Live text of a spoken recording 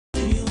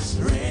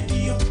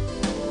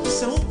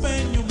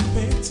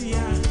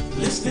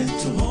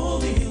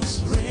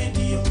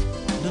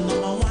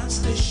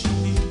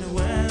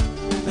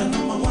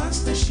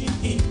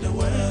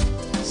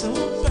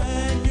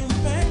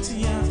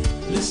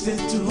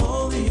Listen to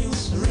Holy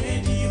Hills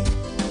Radio.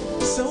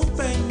 So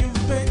bang you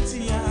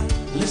betia.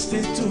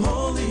 Listen to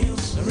Holy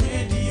Hills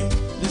Radio.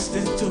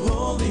 Listen to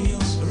Holy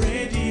Hills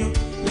Radio.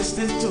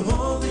 Listen to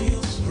Holy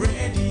Hills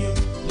Radio.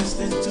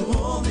 Listen to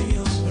Holy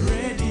Hills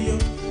Radio.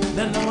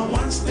 The number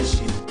one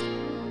station.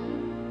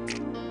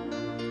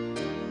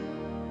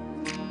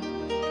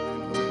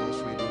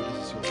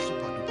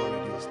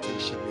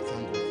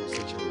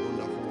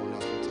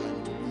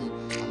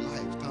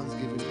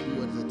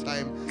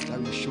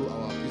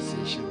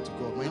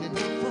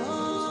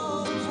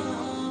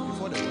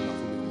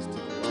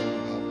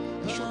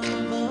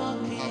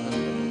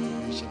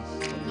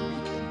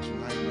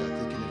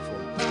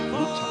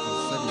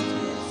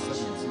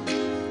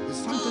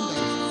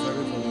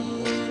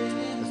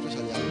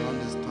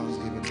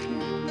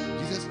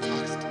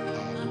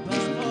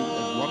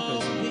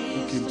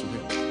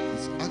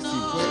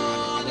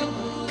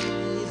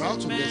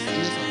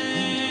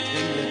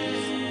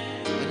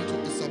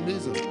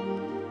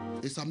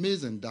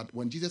 That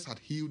when Jesus had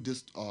healed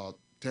this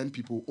 10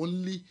 people,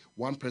 only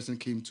one person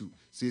came to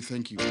say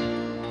thank you.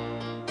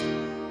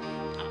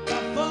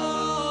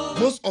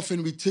 Most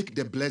often we take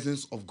the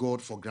blessings of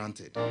God for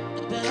granted.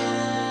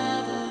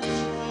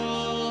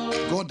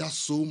 God does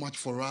so much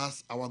for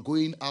us, our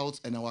going out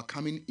and our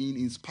coming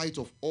in spite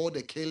of all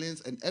the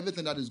killings and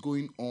everything that is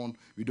going on.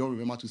 We don't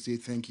remember to say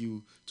thank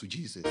you to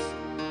Jesus.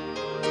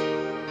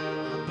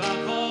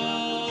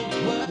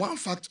 One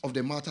fact of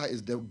the matter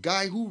is the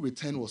guy who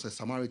returned was a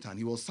Samaritan.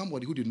 He was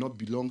somebody who did not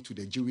belong to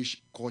the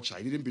Jewish culture.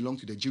 He didn't belong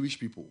to the Jewish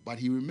people. But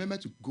he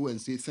remembered to go and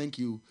say thank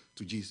you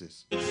to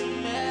Jesus.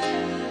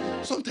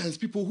 Sometimes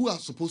people who are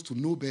supposed to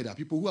know better,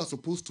 people who are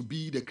supposed to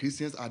be the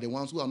Christians, are the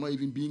ones who are not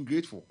even being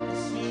grateful.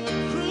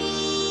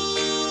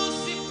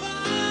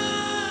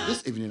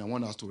 This evening, I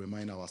want us to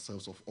remind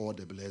ourselves of all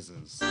the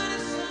blessings.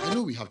 I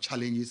know we have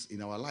challenges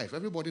in our life.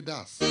 Everybody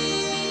does.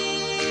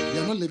 We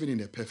are not living in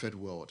a perfect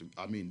world.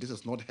 I mean, this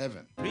is not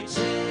heaven.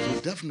 So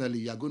definitely,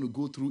 you are going to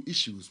go through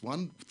issues.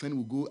 One thing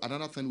will go,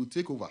 another thing will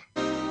take over.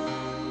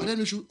 And then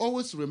we should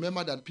always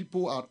remember that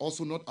people are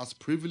also not as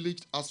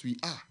privileged as we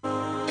are.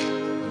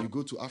 When you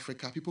go to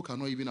Africa, people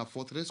cannot even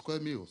afford 3 square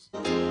meals.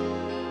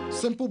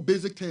 Simple,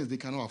 basic things, they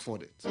cannot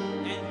afford it.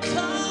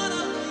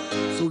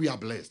 So we are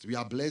blessed. We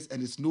are blessed,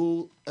 and it's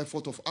no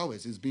effort of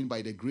ours. It's been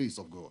by the grace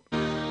of God.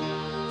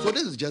 So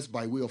this is just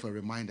by way of a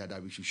reminder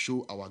that we should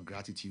show our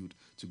gratitude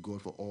to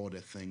God for all the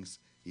things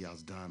He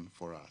has done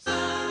for us.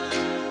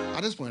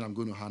 At this point, I'm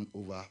going to hand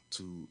over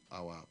to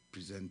our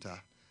presenter,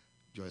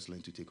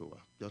 Joycelyn, to take over.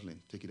 Joycelyn,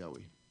 take it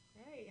away.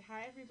 Hey,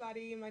 hi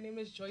everybody. My name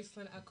is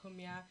Joycelyn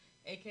Akomia,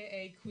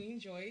 aka Queen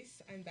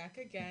Joyce. I'm back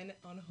again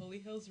on Holy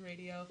Hills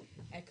Radio,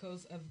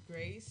 Echoes of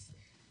Grace.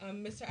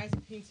 Mr.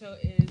 Isaac Pinto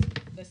is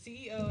the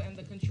CEO and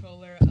the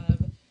controller of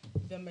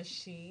The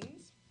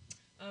Machines.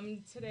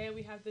 Today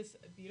we have this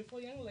beautiful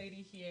young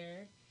lady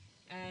here,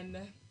 and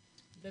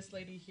this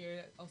lady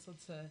here also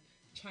to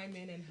chime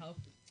in and help.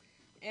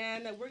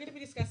 And we're going to be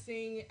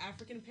discussing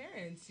African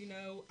parents. You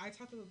know, I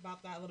talked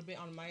about that a little bit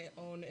on my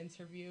own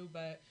interview,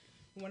 but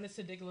we wanted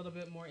to dig a little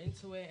bit more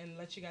into it and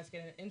let you guys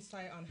get an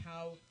insight on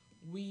how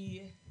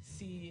we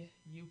see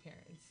you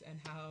parents and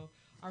how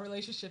our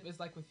relationship is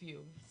like with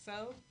you.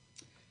 So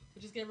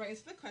we'll just get right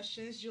into the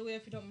questions. Julia,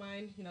 if you don't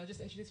mind,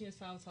 just introducing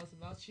yourself, tell us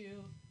about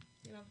you,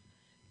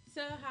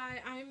 So, hi,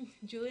 I'm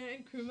Julia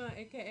Nkrumah,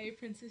 aka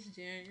Princess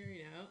Jan,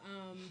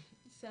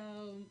 So,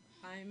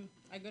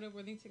 I go to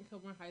Worthington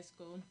Kilbourne High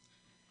School,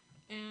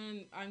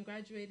 and I'm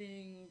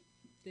graduating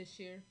this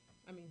year.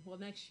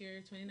 Next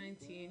year,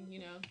 2019,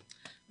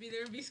 be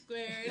there, be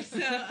squared. So,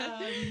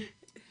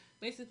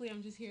 basically,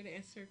 I'm just here to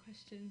answer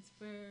questions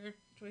for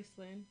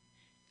Joycelyn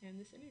and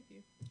this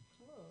interview.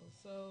 Cool.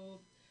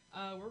 So,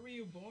 where were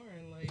you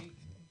born?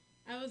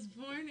 I was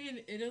born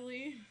in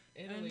Italy.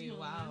 Italy,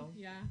 wow.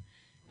 Yeah.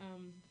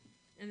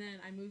 And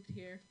then I moved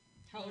here.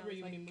 How old were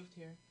you when you moved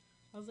here?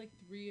 I was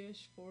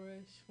 3-ish,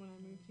 4-ish when I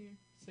moved here.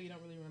 So you don't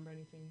really remember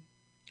anything?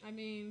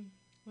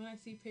 When I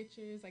see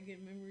pictures, I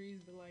get memories,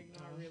 but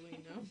not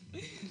really, no.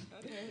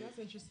 Okay, that's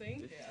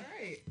interesting. Yeah. All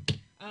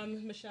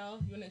right. Michelle,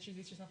 you want to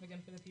introduce yourself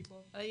again for the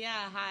people? Oh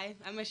yeah, hi.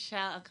 I'm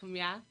Michelle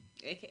Akomia,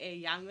 aka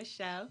Young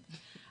Michelle.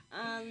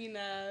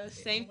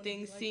 Same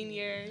thing,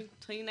 senior,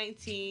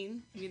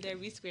 2019. Be there,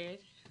 be squared.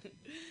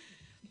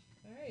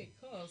 All right,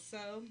 cool.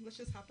 So let's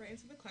just hop right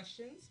into the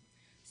questions.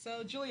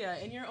 So, Julia,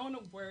 in your own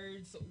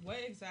words, what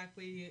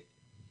exactly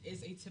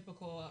is a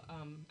typical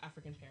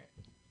African parent?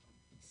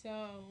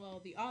 So,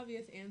 the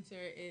obvious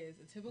answer is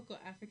a typical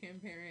African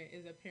parent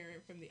is a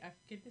parent from the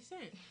African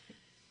descent.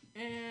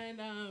 And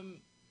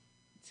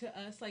to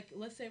us,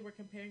 let's say we're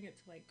comparing it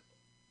to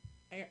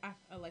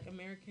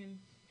American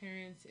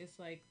parents, it's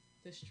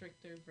the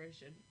stricter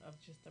version of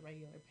just the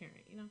regular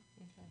parent, Okay,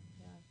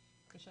 yeah.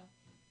 Michelle?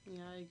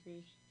 Yeah, I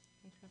agree.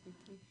 Okay.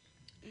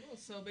 Cool.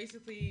 So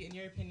basically, in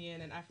your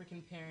opinion, an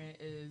African parent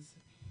is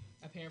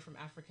a parent from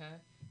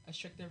Africa, a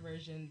stricter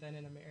version than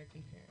an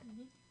American parent.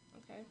 Mm-hmm.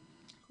 Okay,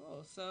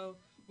 cool. So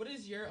what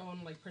is your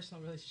own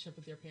personal relationship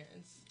with your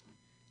parents?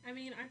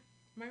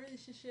 my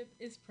relationship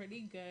is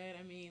pretty good.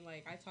 I mean,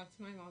 like, I talk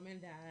to my mom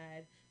and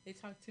dad. They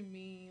talk to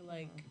me.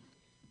 Like,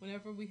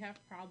 whenever we have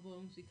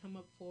problems, we come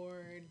up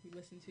forward. We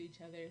listen to each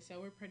other. So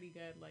we're pretty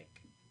good.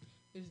 Like,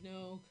 there's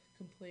no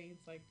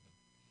complaints. Like,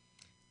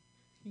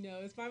 you know,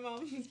 it's my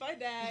mom, it's my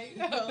dad. You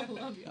know, I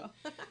love y'all.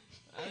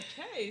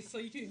 Okay, so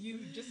you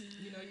just,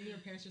 you know, you and your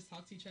parents just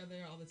talk to each other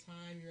all the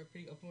time. You're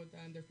pretty open with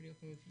them. They're pretty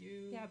open with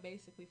you. Yeah,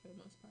 basically for the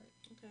most part.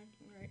 Okay.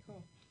 All right.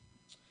 Cool.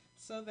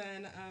 So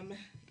then,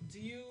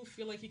 do you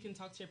feel like you can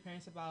talk to your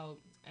parents about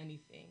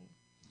anything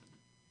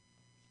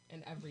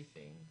and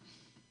everything?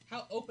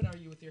 How open are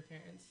you with your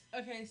parents?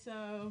 Okay,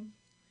 so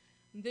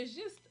there's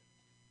just,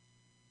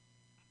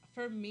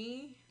 for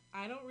me,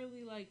 I don't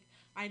really like,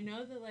 I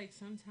know that like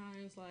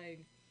sometimes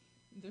like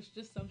there's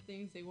just some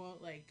things they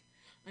won't like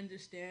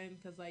understand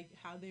because like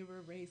how they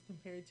were raised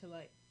compared to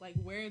like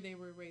where they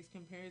were raised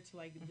compared to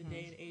like the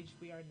day and age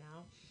we are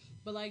now.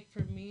 But like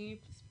for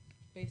me,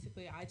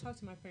 basically I talk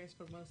to my parents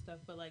for most stuff,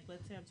 but like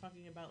let's say I'm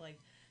talking about like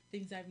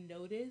things I've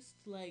noticed,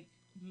 like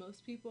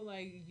most people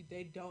like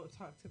they don't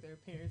talk to their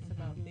parents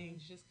about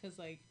things just because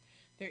like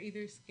they're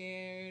either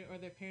scared or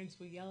their parents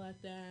will yell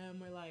at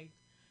them or like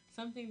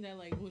something that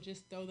like will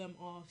just throw them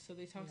off, so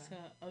they talk to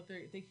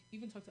other, they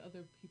even talk to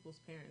other people's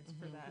parents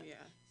for that. Yeah,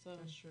 so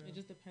that's true. It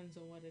just depends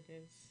on what it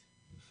is.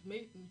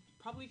 Maybe,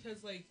 probably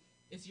because like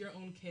it's your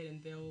own kid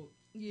and they'll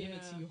give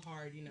it to you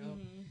hard, you know.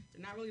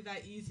 They're not really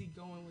that easy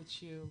going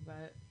with you,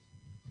 but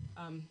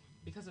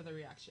because of the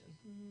reaction.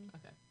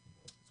 Okay,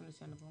 it's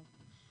understandable.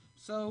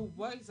 So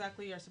what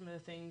exactly are some of the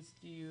things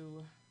do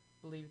you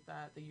believe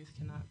that the youth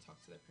cannot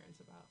talk to their parents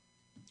about?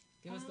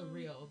 Give us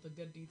the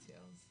good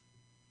details.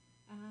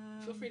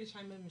 Feel free to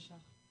chime in,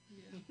 Michelle.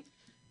 Yeah.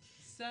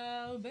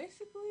 So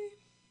basically,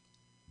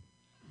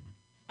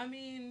 I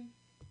mean,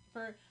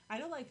 I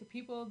know like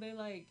people, they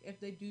like if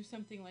they do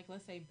something like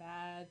let's say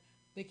bad,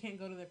 they can't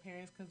go to their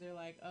parents because they're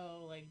like,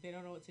 oh, like they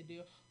don't know what to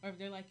do, or if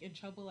they're like in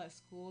trouble at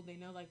school, they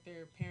know like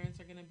their parents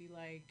are gonna be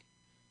like,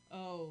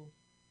 oh,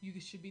 you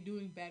should be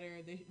doing better.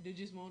 They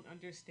just won't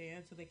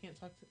understand, so they can't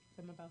talk to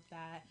them about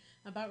that.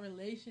 About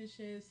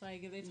relationships,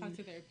 like if they talk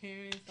to their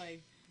parents,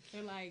 like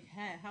they're like,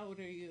 hey, how old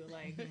are you?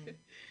 Like,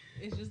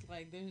 it's just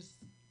like there's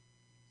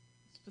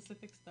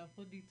specific stuff.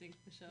 What do you think,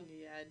 Michelle?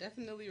 Yeah,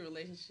 definitely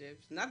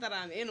relationships. Not that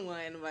I'm in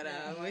one, but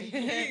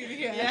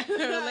yeah,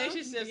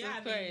 relationships, yeah,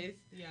 of course.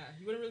 Yeah,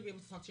 you wouldn't really be able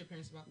to talk to your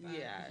parents about that.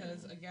 Yeah.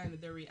 Because again,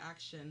 their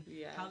reaction,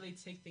 Yeah. how they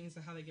take things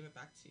and how they give it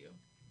back to you.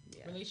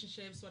 Yeah.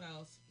 Relationships. What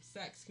else?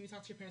 Sex. Can you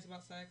talk to your parents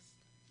about sex?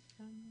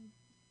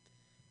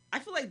 I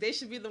feel like they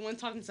should be the one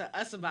talking to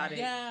us about it.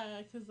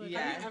 Yeah, because like,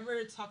 Have you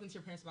ever talking to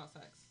your parents about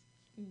sex?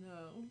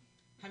 No.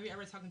 Have you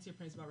ever talking to your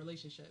parents about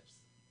relationships?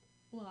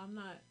 Well, I'm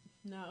not.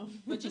 No.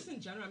 But just in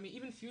general, I mean,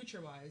 even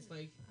future-wise,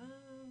 like.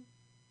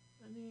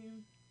 I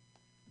mean,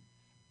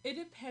 it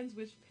depends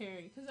which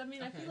parent. Because I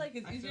mean, Okay. I feel like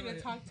it's easier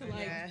to talk to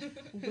like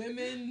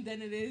women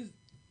than it is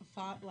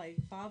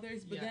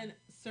fathers. But then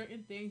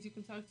certain things you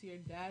can talk to your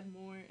dad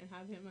more and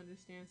have him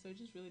understand. So it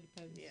just really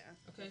depends. Yeah.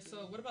 Okay,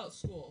 so what about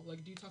school?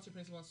 Like, do you talk to your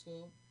parents about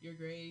school? Your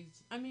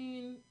grades? I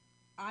mean,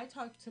 I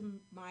talk to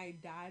my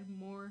dad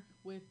more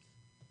with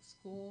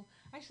school.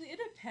 Actually, it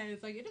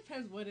depends. Like, it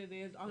depends what it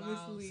is,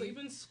 honestly. Wow. So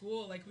even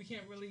school, like, we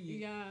can't really,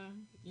 you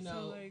know,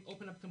 so, like,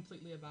 open up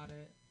completely about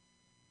it.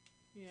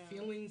 Yeah.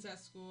 Feelings at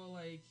school,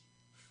 like,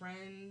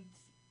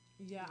 friends.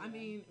 Yeah, I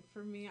mean,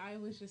 for me, I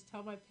always just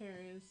tell my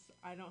parents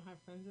I don't have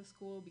friends at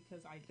school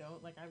because I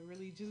don't. Like, I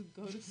really just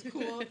go to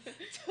school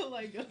to,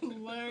 like,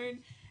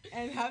 learn.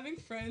 And having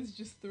friends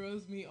just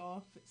throws me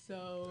off.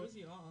 So Throws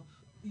you off.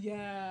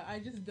 Yeah, I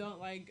just don't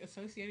like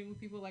associating with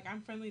people. Like,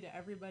 I'm friendly to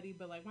everybody,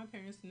 but, like, my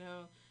parents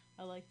know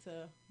I like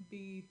to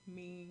be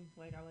me.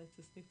 Like, I like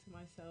to stick to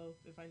myself.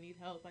 If I need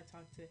help, I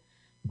talk to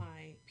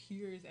my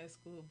peers at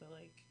school, but,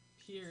 like...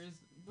 Peers?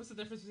 What's the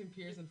difference between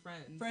peers and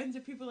friends? Friends are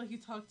people, like, you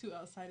talk to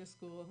outside of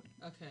school.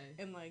 Okay.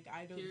 And, like,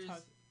 I don't Peers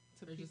talk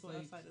to people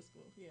like, outside of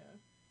school. Yeah.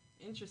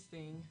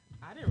 Interesting.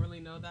 I didn't really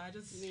know that. I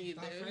just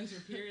thought friends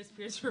were peers,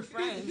 peers were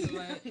friends,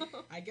 but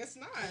I guess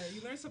not.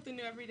 You learn something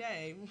new every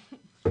day.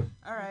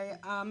 All right,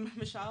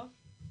 Michelle,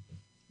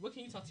 what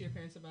can you talk to your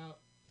parents about?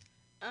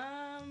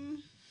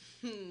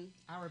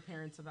 Our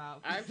parents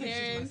about. Our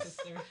parents.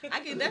 She's my sister. I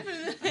can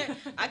definitely.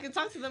 I can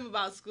talk to them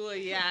about school.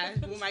 Yeah,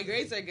 when my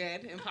grades are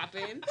good and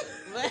popping.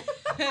 But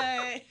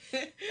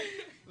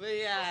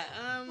yeah.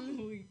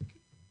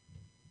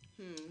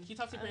 Can you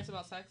talk to your parents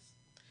about sex?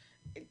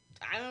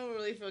 I don't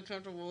really feel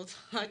comfortable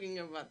talking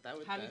about that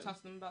with them. Have you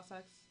talked to them about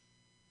sex?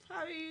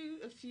 Probably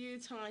a few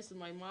times with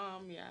my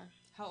mom. Yeah.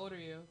 How old are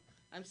you?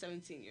 I'm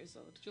 17 years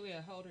old.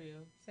 Julia, how old are you?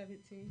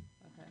 17.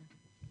 Okay.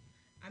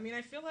 I mean,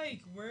 I feel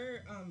like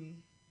we're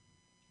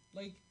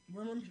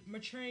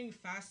maturing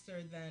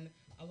faster than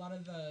a lot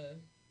of the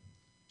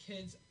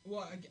kids.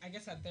 Well, I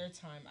guess at their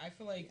time, I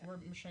feel like we're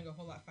maturing a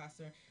whole lot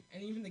faster,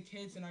 and even the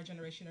kids in our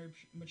generation are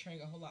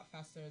maturing a whole lot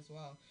faster as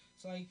well.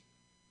 So, like,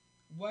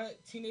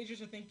 what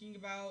teenagers are thinking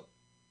about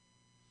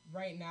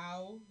right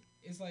now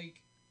is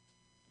like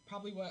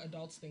probably what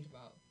adults think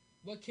about.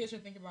 What kids are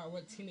thinking about,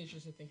 what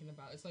teenagers are thinking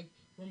about. It's like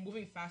we're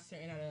moving faster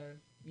and at a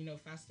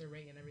faster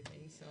rate and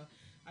everything. So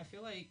I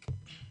feel like,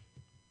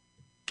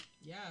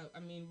 yeah, I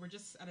mean, we're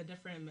just at a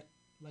different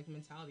like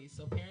mentality.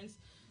 So parents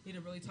need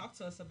to really talk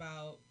to us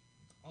about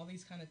all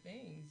these kind of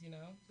things.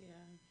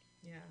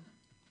 Yeah.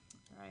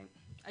 All right.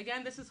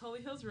 Again, this is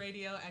Holy Hills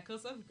Radio,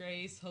 Echoes of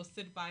Grace,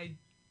 hosted by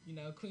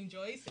Queen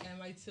Joyce and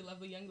my two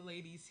lovely young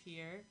ladies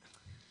here.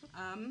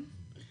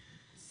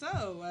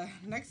 So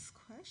next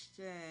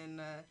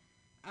question.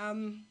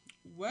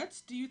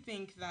 What do you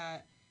think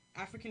that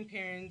African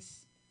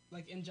parents,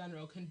 like in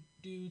general, can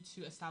do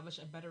to establish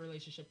a better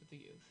relationship with the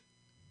youth?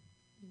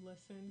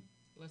 Listen.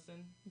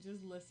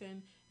 Just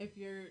listen. If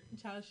your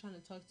child is trying to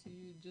talk to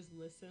you, just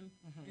listen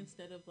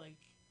instead of like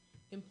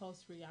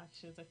impulse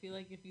reactions. I feel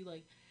like if you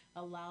like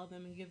allow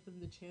them and give them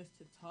the chance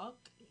to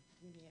talk,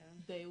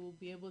 they will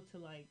be able to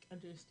like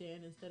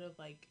understand instead of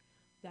like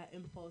that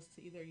impulse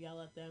to either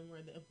yell at them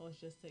or the impulse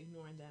just to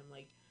ignore them.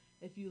 Like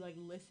if you like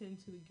listen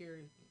to your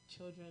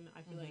children,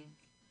 I feel like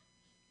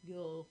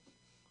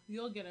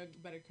you'll get a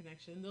better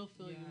connection. They'll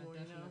feel you more.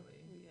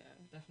 Definitely.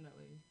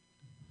 Definitely.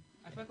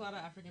 I feel like a lot of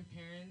African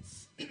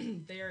parents,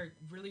 they are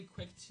really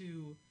quick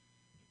to,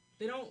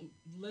 they don't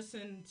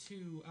listen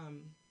to,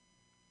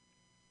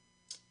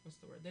 what's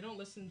the word? They don't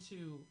listen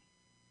to,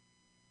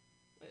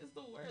 what is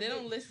the word? They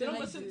don't listen. They don't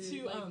listen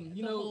to,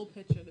 the whole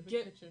picture, the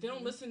big picture. They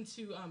don't listen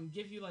to,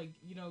 give you like,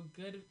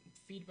 good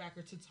feedback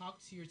or to talk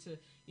to you or to,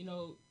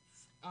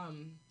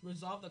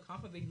 resolve the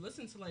conflict. They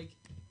listen to like,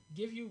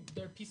 give you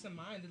their peace of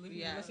mind.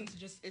 They listen to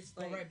just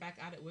go right back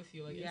at it with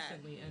you like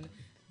instantly. And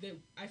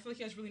I feel like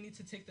you guys really need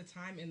to take the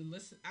time and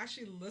listen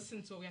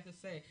to what we have to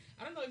say.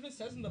 I don't know, it even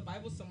says in the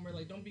Bible somewhere,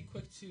 like, don't be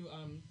quick to,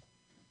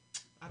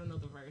 I don't know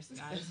the verse,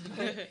 guys.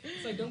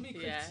 It's like, don't be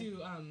quick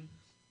to,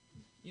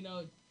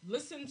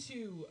 listen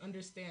to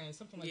understand,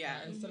 something like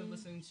that, instead of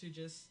listening to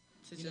just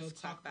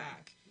talk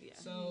back. Yeah.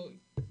 So,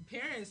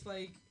 parents,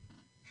 like,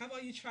 how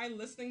about you try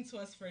listening to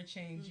us for a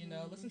change,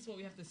 Listen to what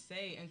we have to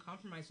say and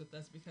compromise with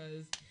us,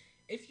 because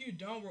if you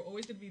don't, we're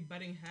always going to be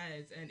butting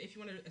heads. And if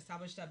you want to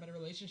establish that better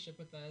relationship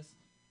with us,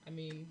 I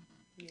mean,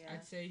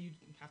 I'd say you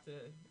have to,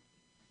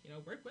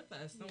 work with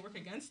us. Don't work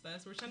against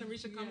us. We're trying to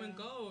reach a common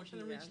goal. We're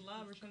trying to reach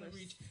love. We're trying to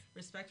reach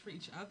respect for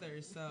each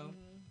other. So,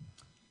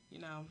 do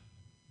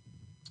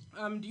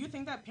you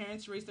think that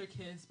parents raise their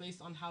kids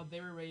based on how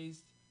they were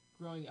raised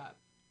growing up?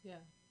 Yeah.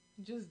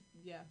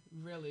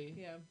 Really?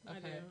 Yeah, okay.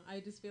 I do. I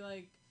just feel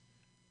like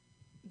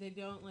they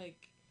don't,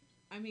 like,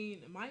 I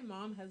mean, my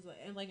mom has,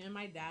 and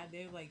my dad,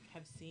 they, like,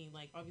 have seen,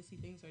 like, obviously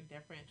things are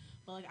different,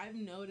 but, like, I've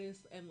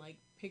noticed and, like,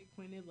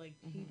 pinpointed, like,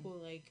 people,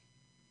 like,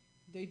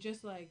 they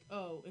just, like,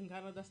 oh, in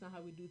Ghana, that's not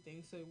how we do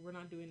things, so we're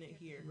not doing it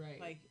here. Right.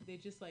 Like, they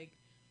just, like,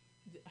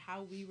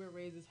 how we were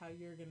raised is how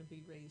you're going to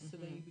be raised, so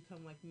then you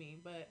become like me.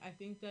 But I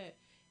think that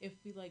if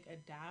we, like,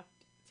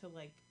 adapt to,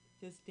 like,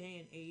 this day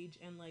and age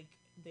and, like,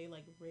 they,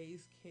 like,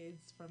 raise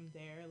kids from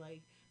there,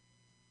 like,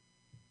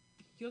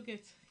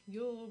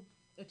 you'll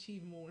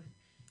achieve more.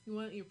 You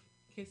want your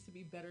kids to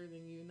be better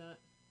than you, not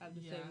at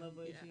the same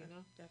level as you,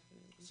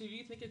 Definitely. So do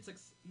you think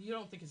you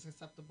don't think it's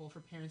acceptable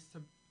for parents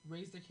to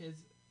raise their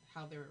kids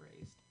how they were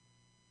raised?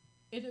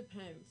 It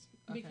depends.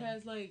 Okay.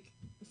 Because, like,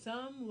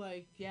 some,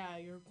 like,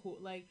 you're cool.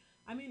 Like,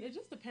 I mean, it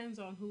just depends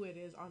on who it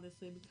is,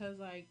 honestly, because,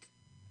 like,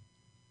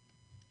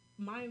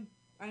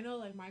 I know,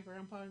 like, my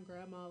grandpa and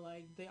grandma,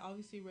 like, they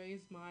obviously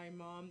raised my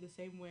mom the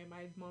same way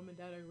my mom and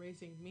dad are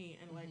raising me,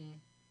 and, like,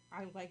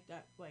 I like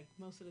that, like,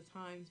 most of the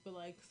times, but,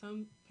 like,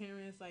 some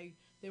parents, like,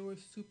 they were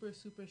super,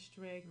 super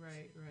strict.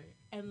 Right.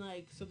 And,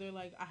 like, so they're,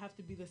 like, I have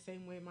to be the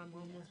same way my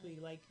mom was be.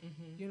 Like,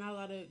 you're not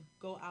allowed to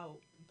go out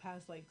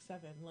past, like,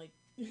 7. Like,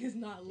 it's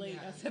not late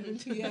at 7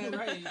 p.m.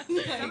 Right.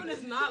 7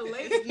 is not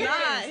late.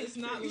 It's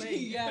not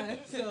late. Yeah.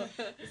 So,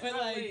 it's not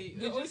like, late.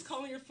 You're always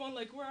calling your phone,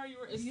 like, where are you?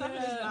 7 is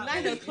not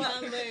 9 late.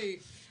 o'clock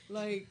late.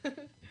 Like,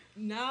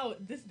 now,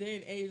 this day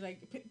and age,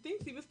 like,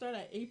 things even start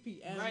at 8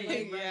 p.m. Right,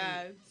 like,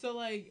 right. So,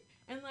 like,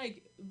 and,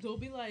 like, they'll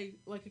be like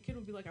a kid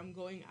will be like, I'm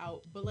going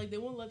out, but, like, they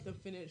won't let them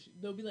finish.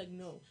 They'll be like,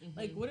 no.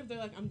 Like, what if they're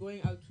like, I'm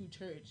going out to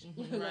church?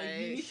 Like,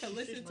 you need to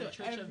listen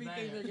to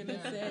everything they're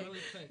gonna say. Really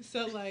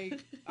so,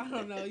 like, I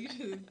don't know. You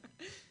just...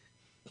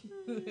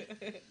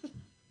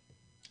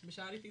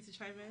 Michelle, do you think to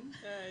chime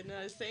in?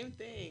 No, same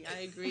thing.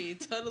 I agree.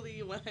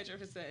 Totally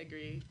 100%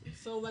 agree.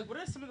 So, like, what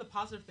are some of the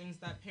positive things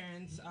that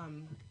parents, I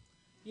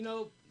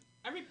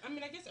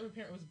guess every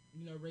parent was,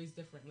 raised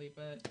differently,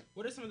 but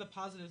what are some of the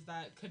positives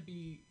that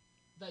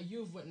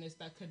you've witnessed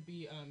that could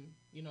be,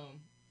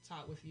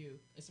 taught with you,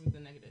 and some of the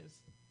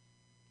negatives?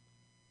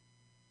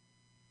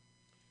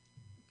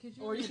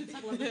 Or you can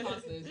talk about the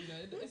positives,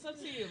 it's up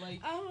to you.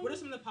 Like, what are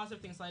some of the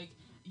positive things? Like,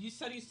 you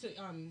said you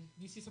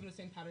see some of the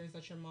same patterns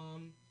that your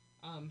mom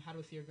had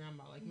with your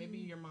grandma. Like, maybe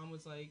your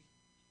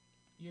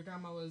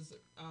grandma was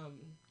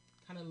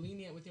kind of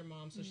lenient with your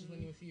mom, so she's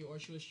lenient with you, or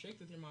she was strict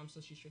with your mom, so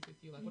she's strict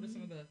with you. Like, what are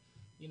some of the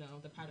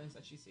the patterns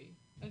that you see?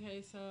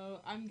 Okay,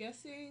 so I'm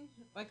guessing,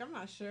 like, I'm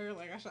not sure,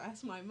 like, I should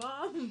ask my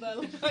mom, but,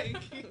 like,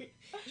 trying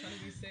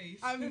to be safe.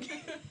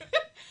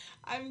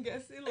 I'm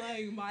guessing,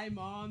 like, my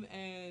mom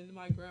and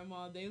my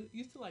grandma, they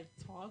used to, like,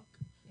 talk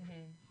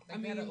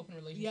Like, they had an open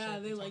relationship. Yeah,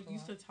 they talk like a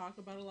used to lot. talk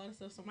about a lot of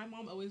stuff. So my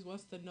mom always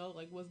wants to know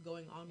like what's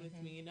going on with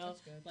me. You know,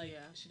 That's good. like Yeah.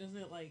 she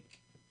doesn't like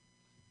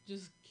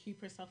just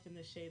keep herself in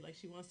the shade. Like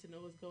she wants to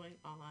know what's going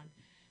on.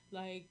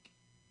 Like,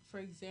 for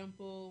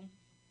example,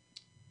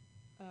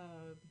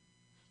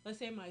 let's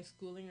say my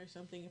schooling or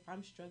something. If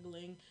I'm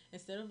struggling,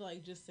 instead of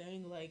like just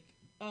saying like,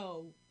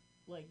 "Oh,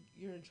 like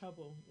you're in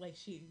trouble," like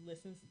she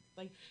listens.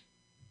 Like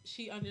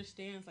she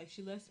understands. Like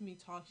she lets me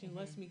talk. She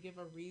lets me give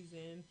a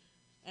reason,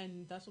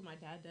 and that's what my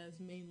dad does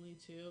mainly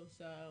too.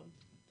 So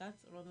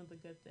that's one of the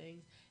good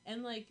things.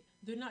 And like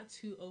they're not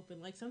too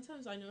open. Like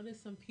sometimes I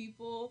notice some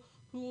people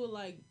who will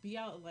like be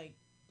out like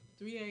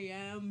 3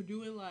 a.m.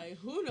 doing like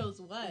who knows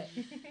what.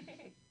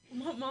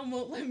 My mom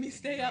won't let me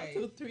stay up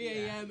till 3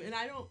 a.m. And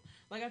I don't,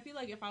 like, I feel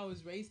like if I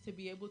was raised to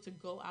be able to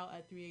go out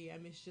at 3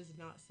 a.m., it's just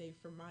not safe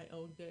for my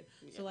own good.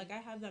 Yeah. So, like, I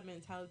have that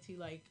mentality,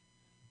 like,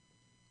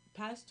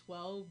 past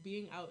 12,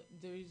 being out,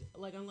 there's,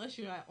 like, unless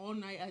you're out all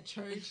night at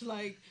church,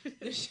 like,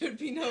 there should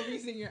be no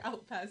reason you're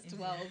out past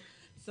 12.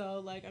 So,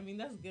 like, I mean,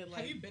 that's good.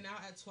 Like, have you been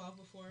out at 12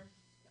 before?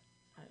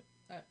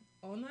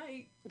 All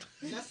night.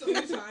 That's the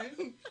only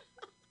time?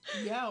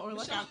 Yeah, or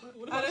like Michelle,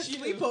 at a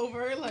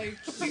sleepover, like.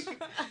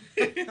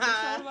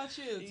 What about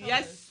you? Tell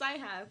Yes, us. I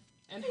have.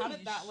 And how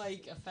did that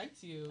like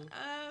affect you?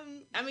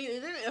 I mean,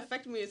 it didn't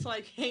affect me until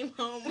I came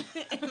home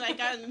and I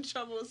got in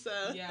trouble. So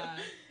Yeah.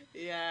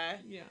 yeah.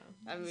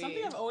 I mean,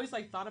 Something I've always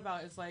like thought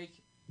about is like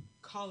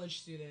college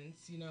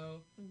students. You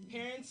know,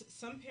 parents.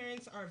 Some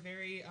parents are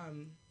very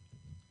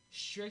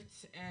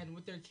strict and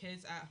with their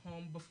kids at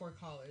home before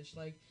college.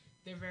 Like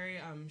they're very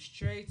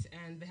strict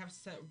and they have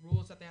set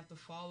rules that they have to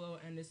follow,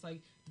 and it's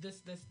like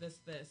this.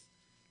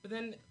 But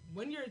then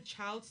when your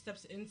child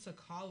steps into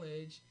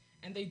college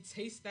and they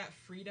taste that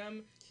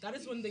freedom, that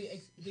is when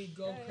they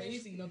go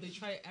crazy. You know, they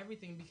try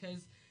everything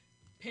because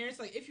parents,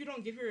 like, if you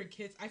don't give your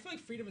kids, I feel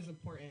like freedom is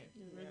important.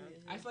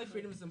 I feel like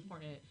freedom is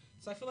important.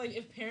 So I feel like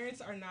if parents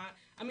are not,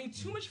 I mean,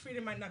 too much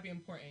freedom might not be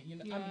important. You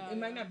know, it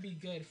might not be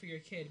good for your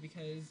kid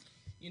because,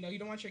 you know, you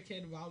don't want your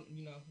kid let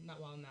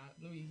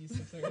me use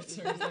some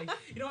terms. Like,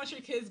 you don't want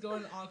your kids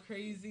going all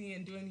crazy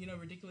and doing, you know,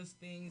 ridiculous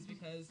things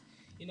because,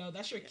 you know,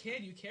 that's your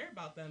kid. You care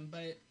about them.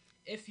 But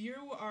if you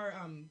are,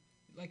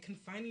 like,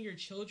 confining your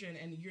children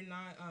and you're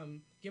not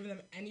giving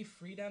them any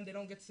freedom, they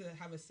don't get to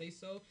have a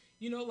say-so.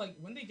 You know, like,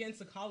 when they get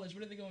into college,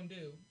 what are they going to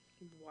do?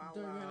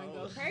 They're gonna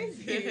go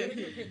Crazy.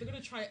 They're gonna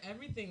try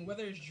everything,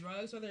 whether it's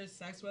drugs, whether it's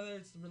sex, whether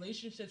it's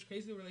relationships,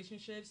 crazy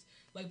relationships.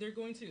 Like, they're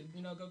going to,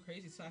 you know, go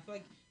crazy. So I feel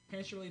like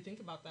parents should really think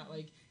about that.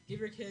 Like, give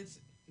your kids,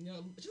 you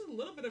know, just a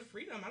little bit of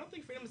freedom. I don't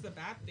think freedom is a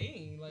bad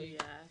thing.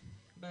 Like,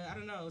 but I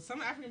don't know.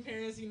 Some African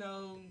parents, you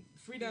know,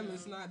 freedom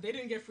is not. They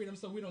didn't get freedom,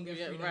 so we don't get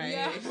freedom. Right.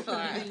 Yeah,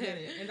 they didn't get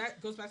it, and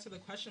that goes back to the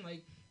question,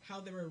 like,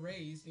 how they were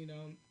raised. You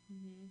know,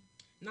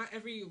 not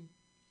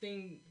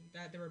everything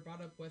that they were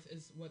brought up with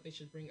is what they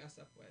should bring us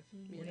up with.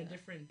 We're in a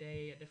different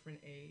day, a different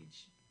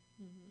age.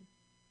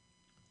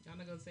 Y'all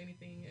not gonna say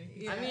anything?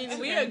 I mean,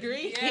 we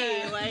agree.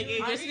 Yeah. Like,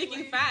 you're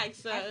speaking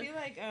facts. So. I feel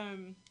like,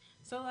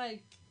 so,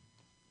 like,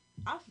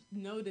 I've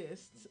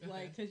noticed,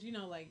 like, because, you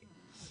know, like,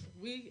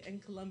 we in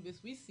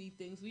Columbus, we see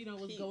things, we know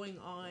what's going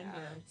on.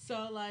 Yeah.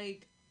 So,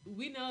 like,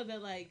 we know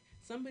that, like,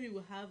 somebody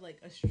will have, like,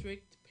 a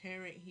strict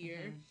parent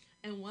here.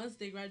 And once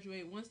they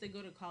graduate, once they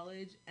go to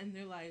college, and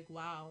they're like,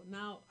 wow,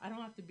 now I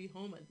don't have to be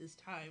home at this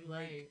time.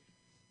 Like,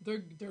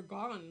 they're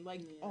gone,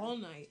 like, all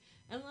night.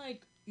 And,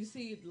 like, you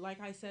see,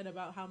 like I said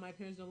about how my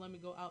parents don't let me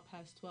go out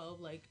past 12,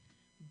 like,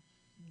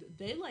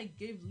 they, like,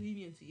 give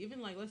leniency.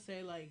 Even, like, let's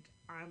say, like,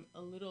 I'm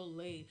a little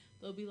late.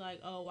 They'll be like,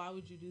 oh, why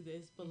would you do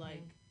this? But,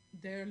 like,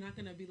 they're not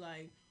going to be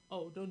like,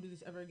 oh, don't do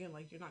this ever again.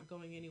 Like, you're not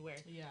going anywhere.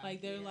 Yeah.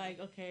 Like, they're like,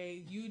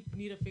 okay, you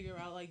need to figure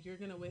out, like, you're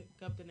going to wake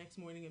up the next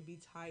morning and be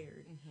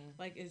tired.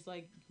 Like, it's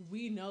like,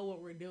 we know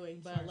what we're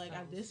doing. But, like,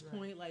 at this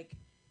point, like,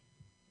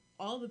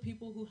 all the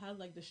people who have,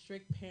 like, the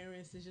strict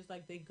parents, it's just,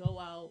 like, they go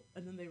out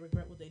and then they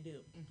regret what they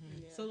do.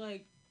 So,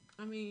 like,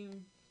 I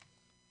mean,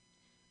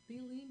 be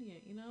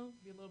lenient, you know?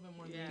 Be a little bit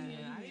more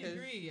lenient. I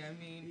agree. I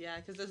mean... Yeah,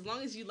 because as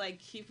long as you, like,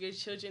 keep your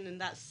children in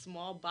that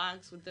small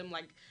box with them,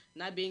 like,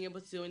 not being able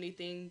to do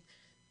anything...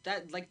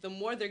 that, like, the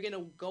more they're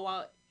gonna go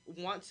out,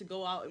 want to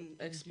go out and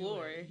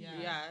explore.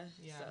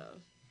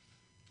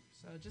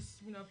 So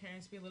just, you know,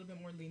 parents, be a little bit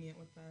more lenient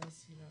with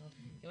us, you know,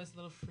 give us a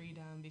little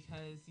freedom,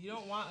 because you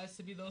don't want us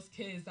to be those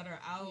kids that are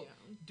out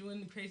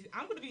doing crazy.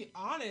 I'm gonna be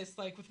honest,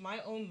 like, with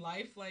my own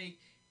life, like,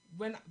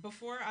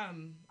 before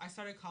I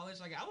started college,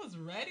 like, I was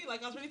ready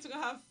to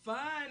go have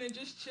fun and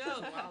just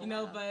chill, you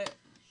know, but,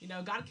 you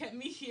know, God kept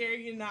me here,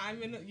 you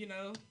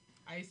know,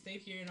 I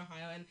stayed here in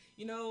Ohio, and,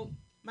 you know,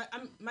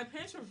 my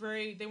parents were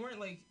they weren't,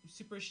 like,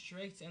 super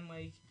strict, and,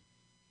 like,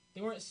 they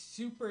weren't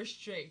super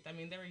strict. I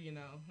mean, they were, you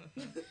know,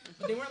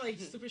 but they weren't, like,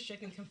 super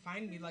strict and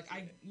confined me. Like,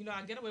 I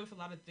get away with a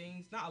lot of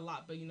things, not a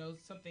lot, but, you know,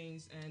 some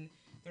things, and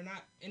they're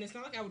not, and it's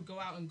not like I would go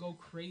out and go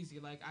crazy.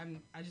 Like,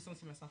 I just don't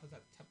see myself as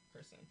that type of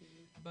person.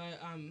 But,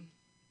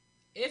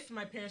 if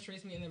my parents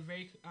raised me in a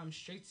very,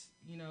 strict,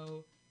 you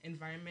know,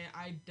 environment,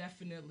 I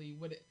definitely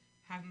would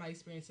have my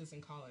experiences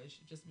in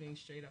college, just being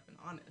straight up and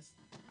honest.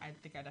 I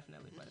think I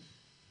definitely would.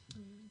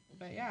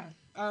 But yeah.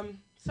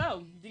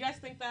 So, do you guys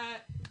think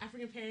that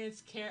African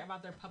parents care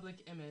about their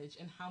public image,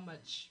 and how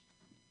much?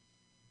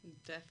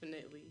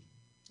 Definitely.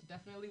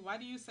 Definitely. Why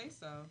do you say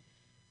so?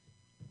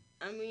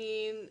 I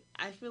mean,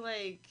 I feel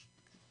like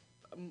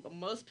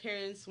most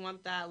parents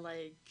want that,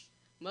 like,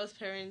 most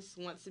parents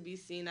want to be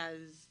seen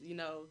as, you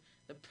know,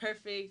 the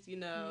perfect, you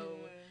know,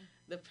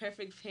 the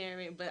perfect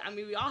parent. But, I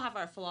mean, we all have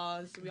our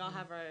flaws. We all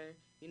have our,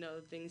 you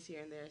know, things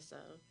here and there. So,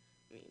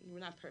 I mean, we're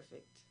not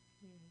perfect.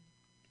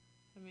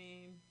 I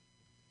mean,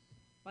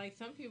 like,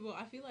 some people,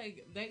 I feel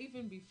like they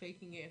even be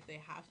faking it if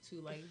they have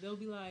to. Like, they'll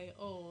be like,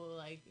 oh,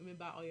 like, I mean,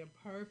 oh, you're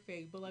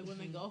perfect. But, like, when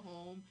they go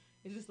home,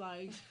 it's just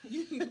like,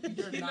 you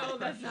know,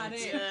 that's not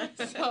it.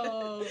 Yeah.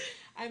 So,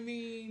 I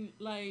mean,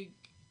 like,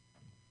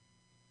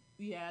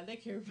 yeah, they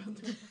care about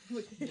their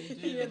public.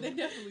 Yeah, they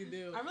definitely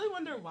do. I really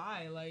wonder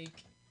why. Like,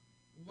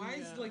 why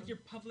is like your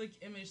public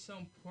image so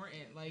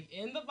important? Like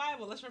in the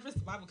Bible, let's reference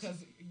the Bible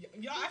because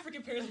y'all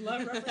African parents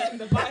love referencing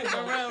the Bible.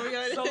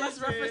 So let's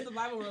reference the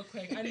Bible real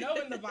quick. I know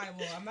in the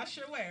Bible, I'm not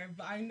sure where,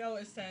 but I know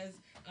it says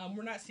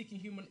we're not seeking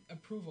human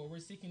approval, we're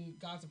seeking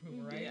God's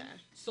approval, right? Yeah.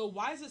 So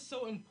why is it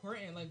so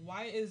important? Like,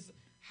 why is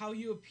how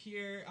you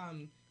appear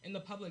in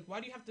the public?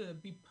 Why do you have to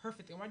be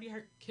perfect? And why do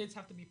your kids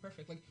have to be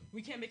perfect? Like,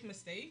 we can't make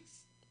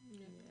mistakes.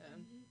 Yeah.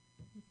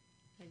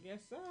 I guess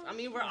so. I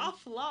mean, we're all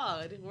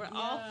flawed. We're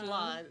all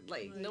flawed.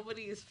 Like,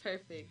 nobody is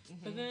perfect.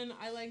 But then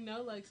I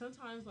know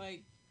sometimes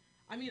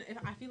I mean, if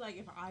I feel like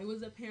if I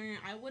was a parent,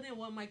 I wouldn't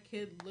want my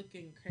kid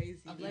looking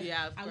crazy. Like,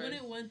 yeah, of course. I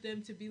wouldn't want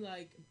them to be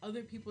like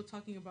other people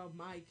talking about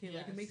my kid.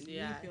 Like, it makes me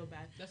feel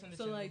bad. That's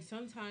so like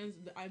sometimes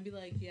I'd be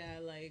like, yeah,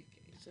 like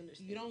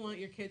you don't want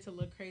your kid to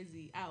look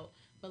crazy out,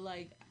 but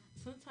like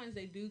sometimes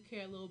they do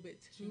care a little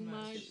bit too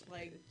much.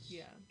 Like,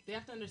 yeah, they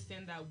have to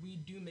understand that we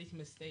do make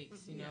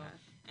mistakes, you know,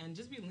 and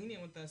just be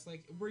lenient with us.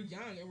 Like, we're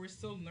young and we're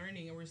still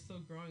learning and we're still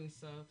growing,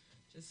 so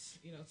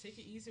just, you know, take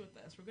it easy with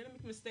us. We're gonna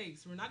make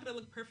mistakes. We're not gonna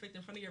look perfect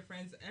in front of your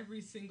friends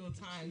every single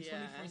time,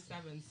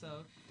 24/7.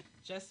 So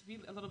just be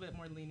a little bit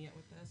more lenient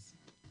with us.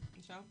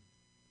 Michelle?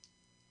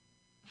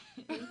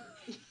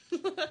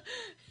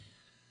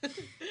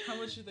 How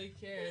much do they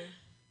care?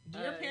 Do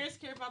your parents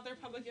care about their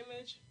public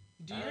image?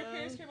 Do your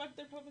parents care about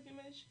their public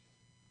image?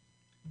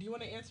 Do you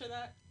want to answer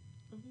that?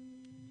 I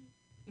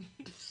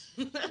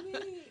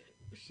mean,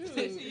 shoot.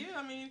 To you,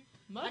 I mean,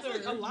 I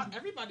feel like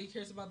everybody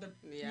cares about their.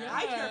 Yeah.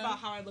 I care about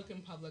how I look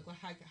in public, like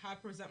how I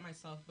present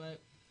myself.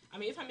 But I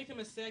mean, if I make a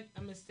mistake,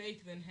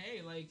 then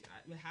hey, like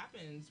it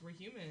happens. We're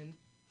human.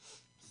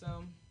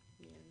 So,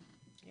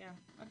 yeah,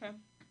 okay.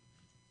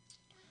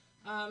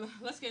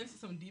 Let's get into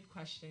some deep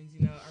questions.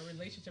 You know, our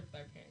relationship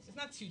with our parents. It's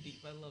not too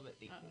deep, but a little bit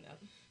deep. You know.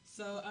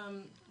 So,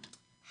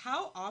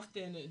 how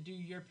often do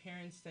your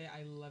parents say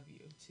 "I love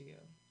you" to you?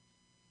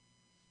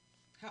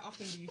 How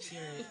often do you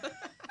hear it?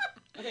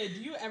 Okay,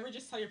 do you ever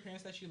just tell your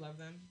parents that you love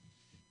them?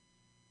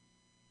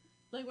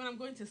 Like when I'm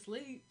going to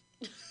sleep.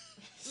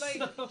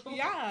 Like,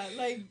 yeah,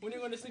 like when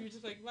you're going to sleep, you're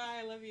just like, bye,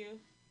 I love you.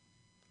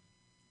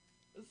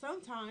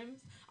 Sometimes.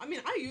 I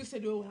mean, I used to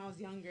do it when I was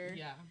younger.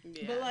 Yeah.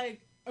 But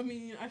like, I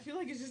mean, I feel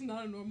like it's just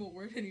not a normal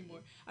word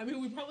anymore. I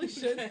mean, we probably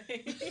should.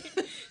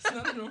 It's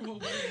not a normal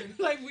word.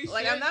 Like, we should.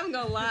 Like, I'm not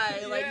gonna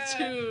lie. Like,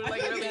 true.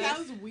 Like, it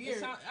sounds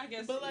weird. I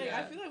guess. But like,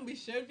 I feel like we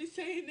should be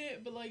saying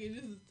it, but like, it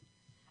just.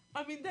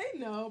 I mean, they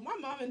know. My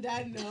mom and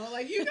dad know.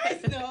 Like, you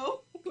guys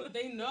know.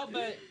 They know,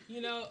 but, you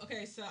know,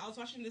 okay, so I was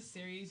watching this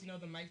series, you know,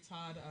 the Mike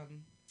Todd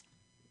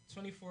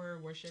 24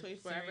 Worship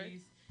 24 series.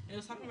 Hours. And it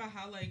was talking about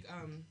how, like,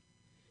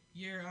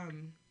 your,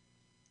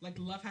 like,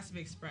 love has to be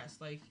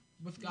expressed. Like,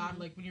 with God,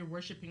 like, when you're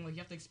worshiping, like, you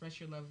have to express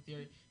your love with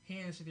your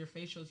hands, with your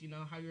facials, you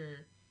know, how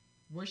you're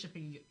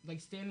worshiping,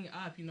 like, standing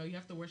up, you know, you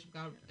have to worship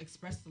God,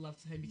 express the love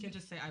to Him. You can't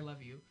just say, I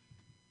love you,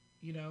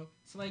 you know?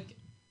 So, like...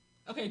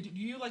 Okay, do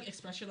you, like,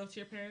 express your love to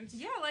your parents?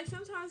 Yeah, like,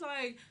 sometimes,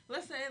 like,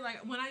 let's say,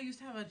 like, when I used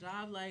to have a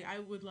job, like, I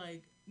would,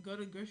 like, go to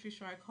the grocery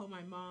store, I'd call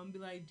my mom, be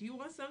like, do you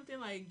want something?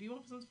 Like, do you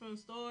want something from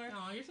the store?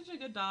 Oh, you're such a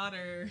good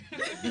daughter.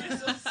 You're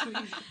so sweet.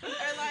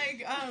 Or,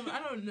 like,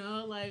 I don't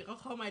know, like, I'll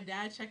call my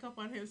dad, check up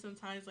on him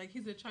sometimes. Like,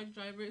 he's a truck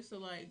driver, so,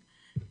 like,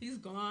 he's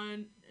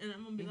gone, and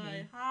I'm gonna be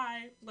like,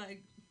 hi.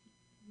 Like,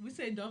 we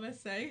say dove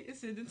say,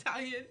 it's in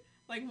Italian.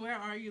 Like, where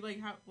are you?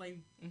 Like, how, like,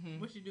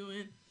 what you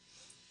doing?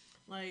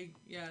 Like,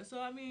 yeah, so,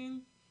 I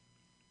mean,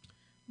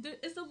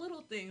 it's a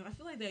little thing. I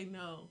feel like they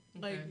know.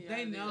 Like,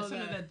 they know it's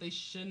something that they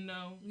should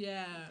know.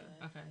 Yeah.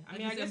 Okay. I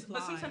mean, I guess,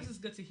 but sometimes it's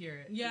good to hear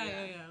it. Yeah.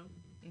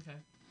 Okay.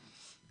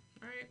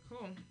 All right,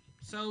 cool.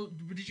 So,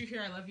 did you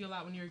hear I love you a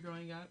lot when you were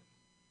growing up?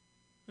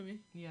 For me?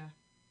 Yeah.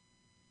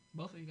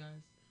 Both of you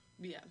guys.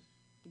 Yeah.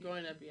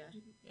 Growing up, yeah.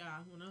 Yeah,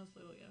 when I was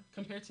little, yeah.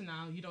 Compared to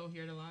now, you don't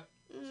hear it a lot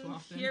so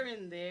often? Here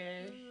and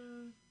there.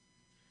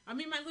 I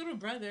mean, my little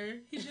brother,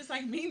 he's just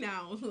like me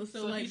now.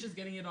 So like, he's just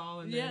getting it all.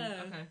 And then,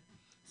 okay.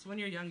 So when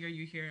you're younger,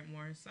 you hear it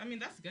more. So, I mean,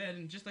 that's good.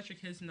 And just let your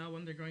kids know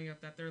when they're growing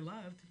up that they're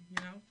loved, you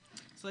know?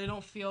 So they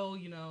don't feel,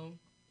 you know...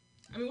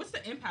 I mean, what's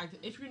the impact?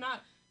 If you're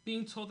not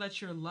being told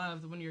that you're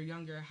loved when you're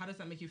younger, how does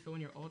that make you feel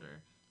when you're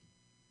older?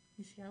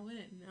 You see, I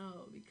wouldn't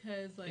know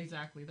because, like...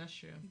 Exactly, that's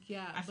true.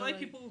 Yeah, I feel like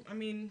people, I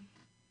mean,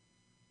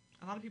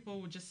 a lot of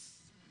people would just,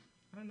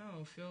 I don't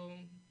know, feel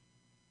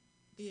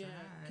yeah.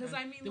 sad. Because,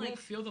 I mean, they like... won't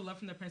feel the love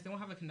from their parents. They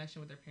won't have a connection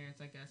with their parents,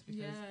 I guess,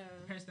 because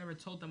parents never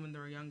told them when they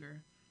were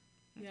younger.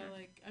 Yeah,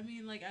 like, I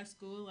mean, like, at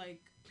school,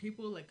 like,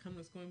 people, like, come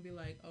to school and be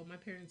like, oh, my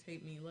parents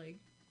hate me, like,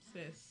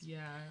 sis.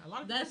 Yeah, a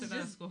lot of people say that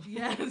at school.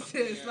 Yeah,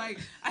 sis. Yeah. Like,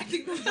 I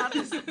think that's not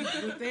the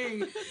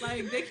thing.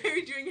 Like, they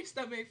carried you in your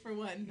stomach for,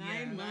 what,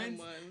 9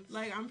 months?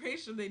 Like, I'm pretty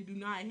sure they do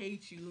not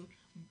hate you.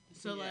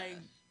 So, like,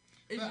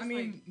 it's but, just, I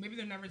mean, like, maybe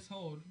they're never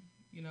told.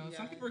 You know,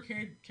 some people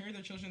carry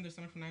their children in their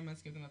stomach for 9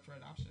 months, give them up for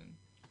adoption.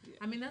 Yeah.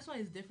 I mean, that's why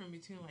it's different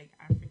between, like,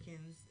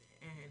 Africans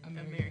and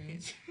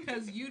Americans.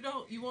 Because you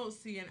won't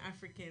see an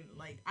African,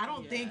 like, I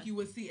don't think you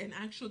would see an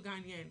actual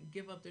Ghanaian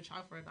give up their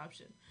child for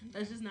adoption. Okay.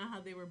 That's just not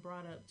how they were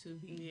brought up to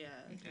be.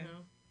 Yeah. Okay. You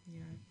know?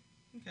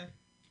 Yeah. Okay.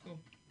 Cool.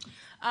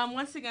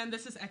 Once again,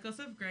 this is Echoes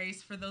of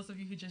Grace. For those of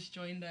you who just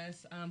joined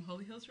us,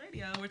 Holy Hills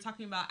Radio, we're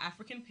talking about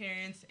African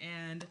parents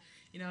and,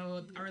 you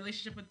know, our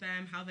relationship with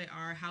them, how they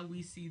are, how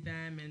we see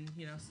them, and,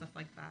 you know, stuff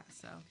like that.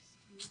 So,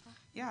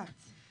 yeah.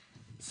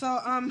 So,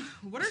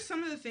 what are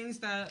some of the things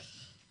that...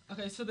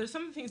 Okay, so there's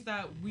some of the things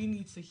that we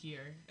need to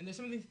hear, and there's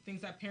some of the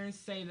things that parents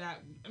say that,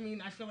 I mean,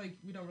 I feel like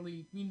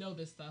we know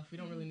this stuff. We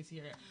don't really need to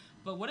hear it.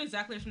 But what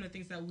exactly are some of the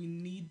things that we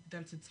need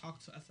them to talk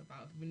to us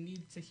about? We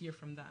need to hear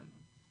from them.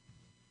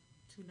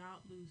 To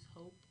not lose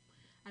hope.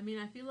 I mean,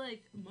 I feel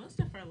like most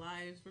of our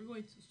lives, we're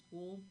going to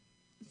school.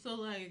 So,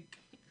 like,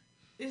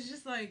 it's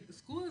just, like,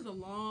 school is a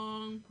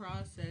long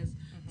process.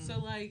 Mm-hmm. So,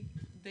 like,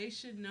 they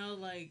should know,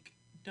 like,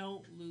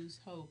 don't lose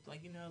hope.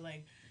 Like, you know,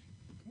 like,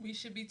 we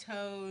should be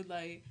told,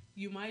 like,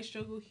 you might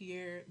struggle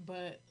here,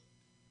 but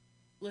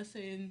let's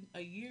say in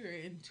a year,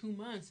 in 2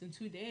 months, in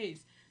 2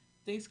 days,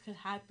 things could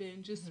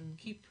happen. Just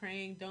keep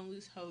praying. Don't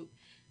lose hope.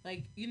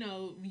 Like, you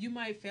know, you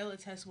might fail a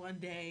test one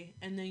day,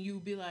 and then you'll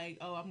be like,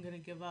 oh, I'm going to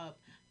give up.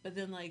 But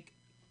then, like,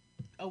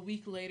 a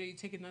week later, you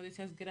take another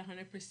test, get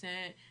 100%,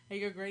 and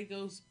your grade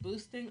goes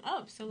boosting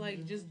up. So,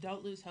 like, just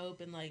don't lose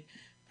hope and, like,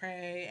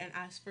 pray and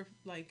ask for,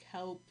 like,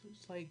 help,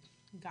 like,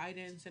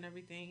 guidance and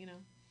everything, you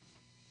know.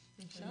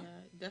 So? Yeah,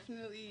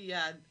 definitely,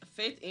 yeah.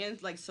 Faith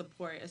and, like,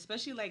 support,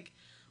 especially, like,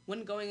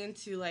 when going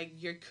into, like,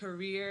 your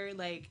career,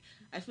 like,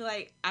 I feel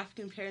like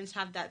African parents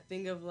have that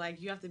thing of,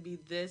 like, you have to be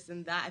this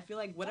and that. I feel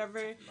like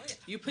whatever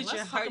you put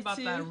your heart to... Let's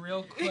talk about that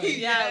real quick.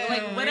 Yeah,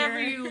 like,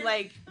 whatever you,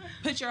 like,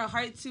 put your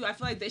heart to, I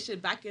feel like they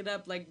should back it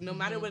up, like, no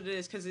matter what it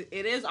is, because it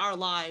is our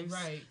lives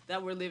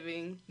that we're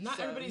living. Not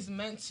everybody's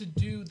meant to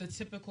do the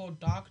typical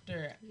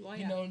doctor,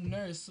 you know,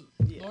 nurse.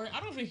 Lawyer. I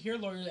don't even hear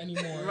lawyer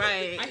anymore.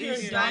 Right. I hear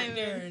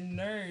doctor,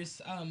 nurse,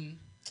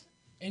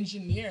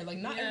 engineer. Like,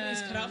 not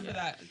everybody's cut out for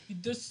that.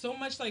 There's so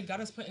much, like, God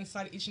has put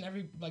inside each and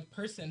every, like,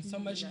 person. So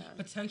much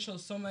potential,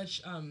 so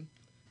much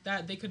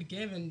that they could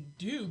give and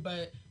do,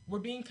 but we're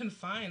being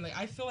confined. Like,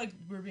 I feel like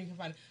we're being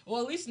confined.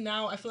 Well, at least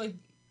now, I feel like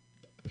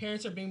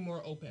parents are being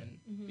more open.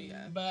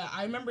 Yeah. But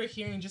I remember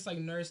hearing just, like,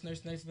 nurse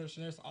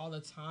all the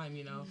time,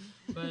 you know.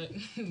 But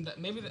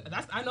maybe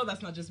I know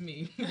that's not just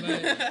me.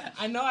 But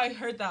I know I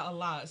heard that a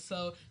lot.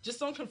 So just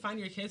don't confine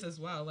your kids as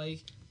well. Like,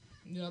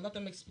 you know, let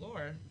them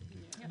explore.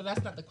 But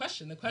that's not the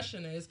question. The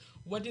question is,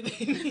 what do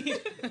they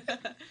need?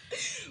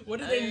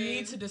 What do they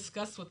need to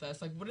discuss with us?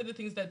 Like, what are the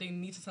things that they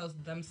need to tell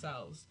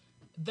themselves?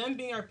 Them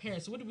being our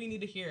parents, what do we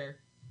need to hear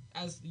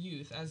as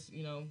youth, as,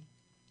 you know,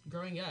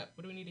 growing up?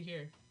 What do we need to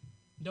hear?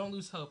 Don't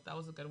lose hope. That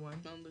was a good one.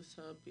 Don't lose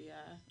hope,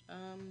 yeah.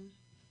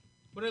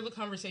 What are the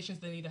conversations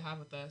they need to have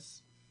with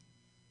us?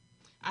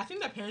 I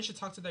think that parents should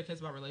talk to their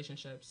kids about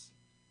relationships.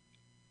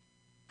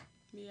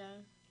 Yeah.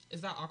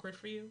 Is that awkward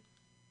for you?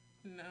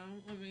 No,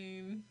 I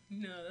mean,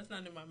 no, that's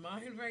not in my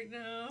mind right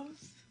now.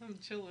 I'm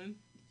chilling.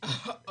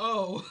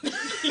 Oh.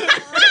 That's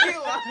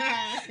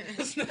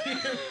not in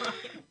your mind.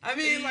 I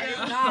mean, like,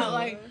 nah,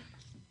 like,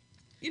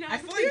 you know, I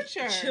feel like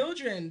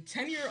children,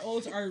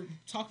 10-year-olds are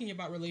talking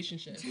about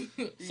relationships.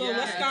 So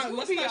let's not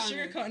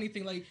sugarcoat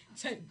anything. Like,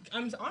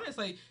 I'm honest,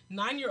 like,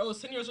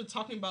 9-year-olds, 10-year-olds are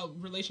talking about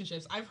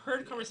relationships. I've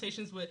heard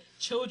conversations with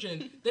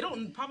children. They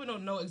probably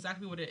don't know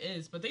exactly what it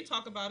is, but they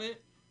talk about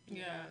it.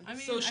 Yeah. I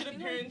mean, so shouldn't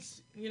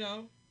parents, you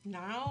know...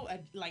 Now,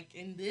 like,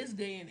 in this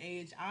day and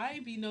age,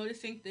 I be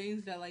noticing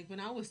things that, like, when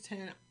I was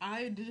 10,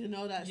 I didn't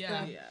know that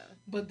stuff. Yeah.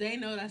 But they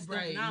know that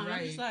stuff now. And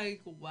I'm just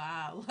like,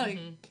 wow. Like,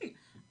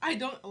 I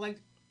don't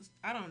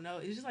know.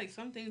 It's just, like,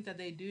 some things that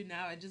they do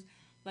now, I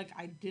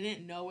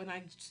didn't know, and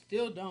I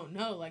still don't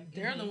know. Like,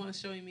 they're the ones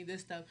showing me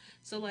this stuff.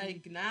 So,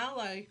 like, now,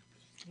 like,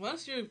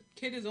 once your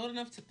kid is old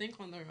enough to think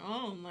on their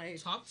own,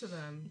 like... Talk to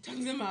them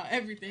about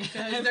everything,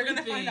 because they're going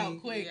to find out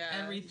quick.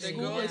 Yeah, everything.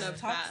 School is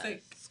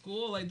toxic.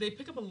 School, like, they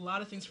pick up a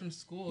lot of things from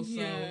school, so...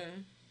 Yeah.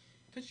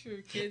 Put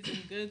your kids in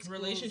good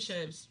schools.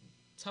 Relationships.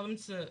 Tell them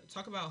to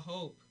talk about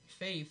hope,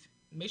 faith.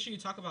 Make sure you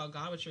talk about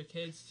God with your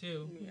kids,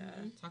 too. Yeah.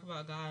 Talk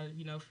about God,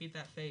 you know, feed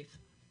that faith.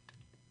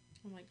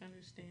 I'm like,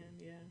 understand,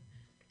 yeah.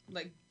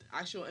 Like,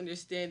 actual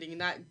understanding,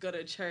 not go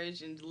to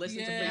church and listen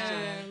to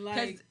preaching.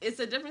 Because it's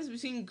a difference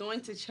between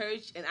going to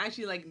church and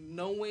actually, like,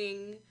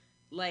 knowing,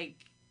 like,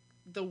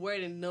 the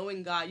word and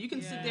knowing God. You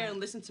can sit there and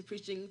listen to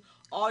preaching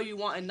all you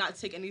want and not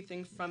take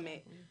anything from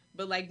it.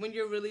 But like when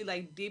you're really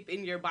like deep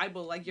in your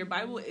Bible, like your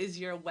Bible is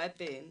your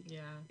weapon.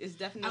 Yeah, it's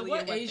definitely. At your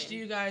what weapon. age did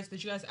you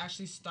guys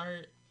actually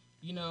start?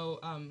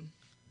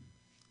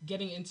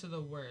 Getting into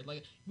the word,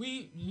 like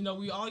we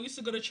all used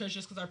to go to church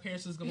just because our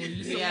parents was going. We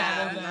used to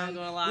follow them. I'm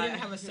gonna lie. We didn't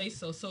have a say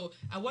so. So,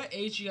 at what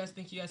age do you guys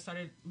think you guys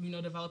started,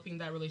 developing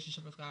that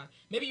relationship with God?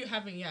 Maybe you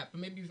haven't yet,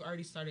 but maybe you've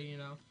already started.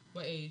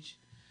 What age?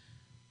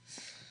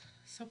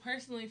 So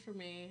personally, for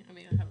me, I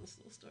mean, I have this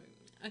little story.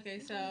 Okay,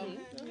 so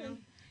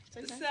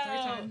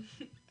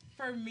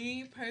for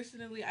me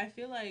personally, I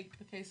feel like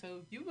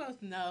so you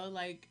both know,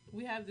 like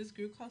we have this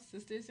group called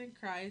Sisters in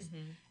Christ.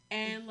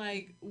 And,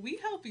 like, we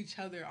help each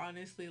other,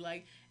 honestly.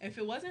 Like, if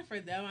it wasn't for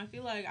them, I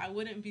feel like I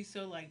wouldn't be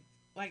so, like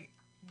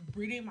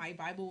reading my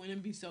Bible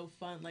wouldn't be so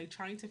fun. Like,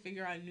 trying to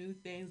figure out new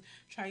things,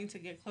 trying to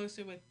get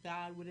closer with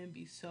God wouldn't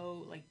be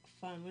so, like,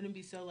 fun. Wouldn't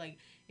be so, like,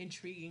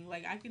 intriguing.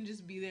 Like, I can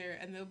just be there,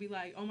 and they'll be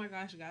like, oh, my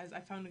gosh, guys, I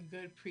found a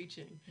good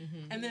preaching.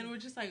 And then we're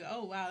just like,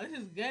 oh, wow, this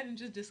is good, and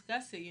just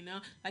discuss it,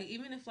 Like,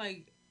 even if,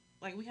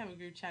 like we have a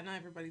group chat, not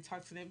everybody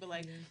talks in it, but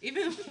like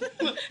even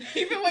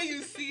when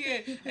you see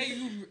it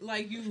and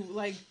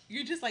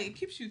you're just like, it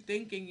keeps you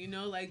thinking,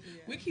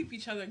 we keep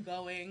each other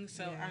going.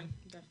 So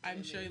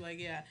I'm sure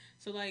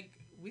so like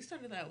we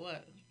started that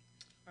what?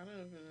 I don't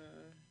even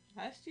know.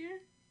 Last year?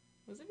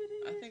 Was it been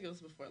a year? I think it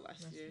was before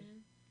last year.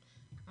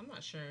 I'm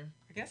not sure.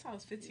 I guess I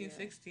was 15,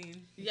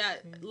 16. Yeah,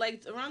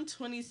 like around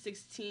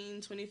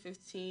 2016,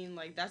 2015,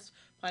 like that's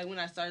probably when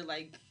I started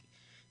like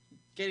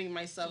getting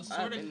myself so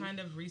sort of kind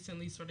of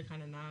recently, sort of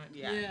kind of not.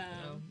 Yeah.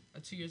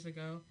 2 years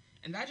ago.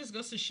 And that just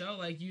goes to show,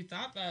 like, you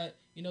thought that,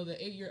 the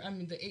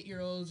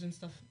 8-year-olds and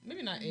stuff,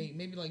 maybe not 8,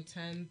 maybe like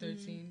 10,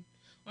 13.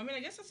 Well, I mean,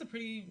 I guess that's a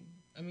pretty,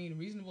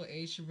 reasonable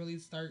age to really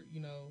start,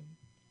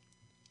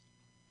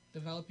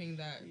 developing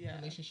that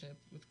relationship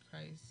with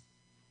Christ.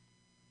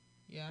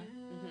 Yeah?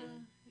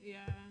 Yeah.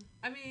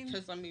 I mean...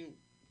 Because,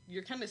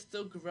 you're kind of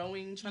still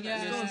growing, trying to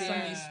understand.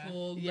 understand. Sunday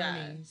school,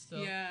 learning.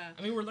 So. Yeah.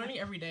 We're learning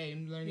every day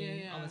and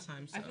learning all the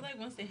time. So. I feel like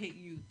once they hit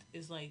youth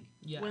is like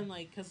when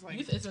because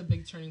youth is a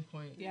big turning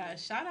point. Yeah.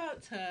 Shout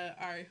out to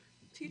our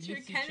teacher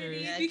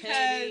Kennedy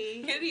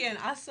Kennedy and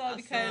Asa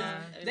because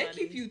they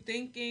keep you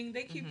thinking.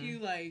 They keep you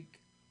like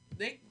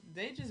they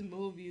just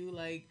move you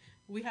like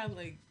we have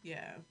like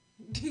yeah,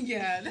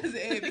 that's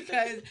it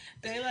because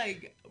they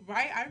like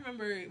I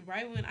remember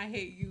right when I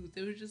hit youth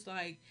it was just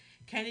like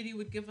Kennedy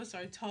would give us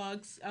our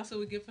talks. Also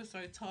would give us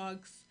our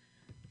talks.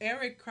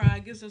 Eric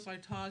Craig gives us our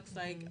talks.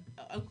 Like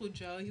Uncle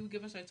Joe, he would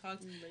give us our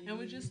talks, and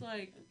we're just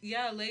like,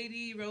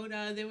 Lady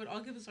Rhoda. They would all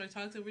give us our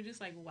talks, and we're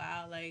just like,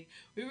 wow, like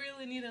we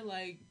really need to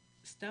like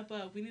step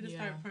up. We need to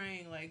start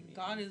praying. Like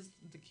God is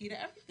the key to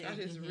everything. God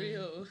is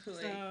real.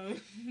 So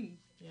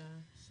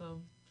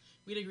so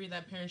we'd agree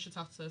that parents should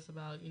talk to us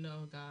about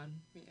God,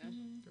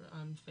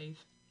 faith.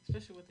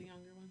 Especially with the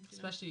younger ones.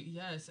 Especially,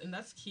 yes. And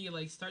that's key.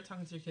 Like, start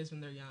talking to your kids when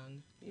they're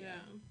young. Yeah.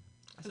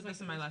 I said this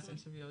in my last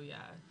interview,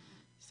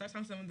 Start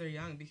talking to them when they're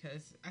young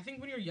because I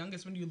think when you're young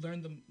is when you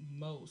learn the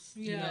most.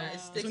 Yeah.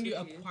 It's when you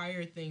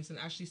acquire things and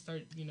actually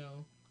start,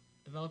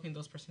 developing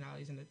those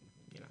personalities and,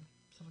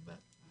 stuff like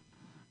that.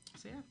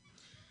 So,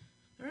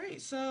 yeah. All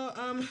right. So,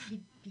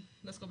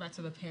 let's go back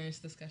to the parents'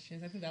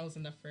 discussions. I think that was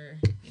enough for,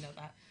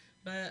 that.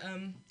 But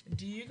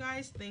do you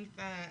guys think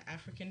that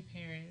African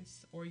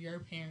parents or your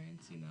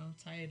parents,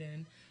 tie it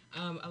in,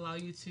 allow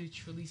you to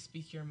truly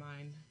speak your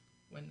mind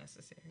when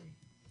necessary?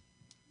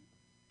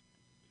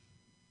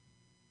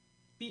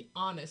 Be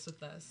honest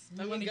with us.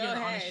 We want to hear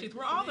the honest truth.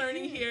 We're all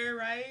learning here,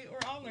 right?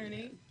 We're all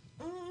learning.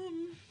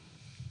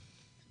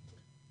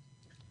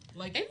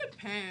 Like it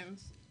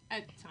depends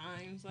at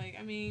times. Like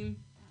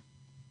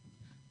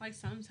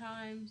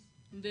sometimes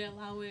they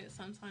allow it,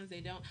 sometimes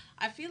they don't.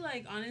 I feel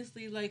like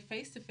honestly, like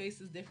face to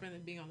face is different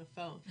than being on the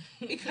phone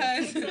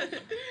because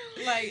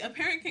like a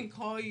parent can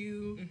call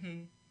you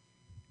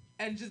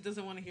and just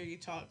doesn't want to hear you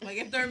talk. Like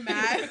if they're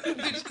mad, they're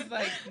just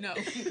like no.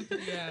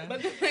 Yeah.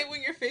 But then, like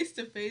when you're face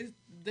to face,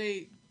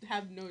 they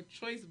have no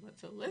choice but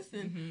to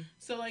listen.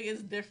 So like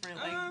it's different.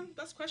 Like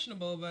that's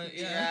questionable, but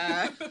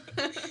yeah.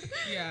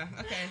 Yeah.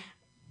 Okay.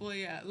 Well,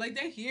 yeah, like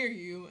they hear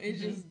you.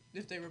 It's just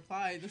if they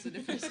reply, that's a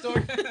different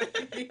story.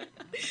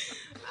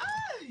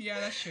 Yeah,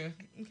 that's true.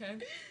 Okay.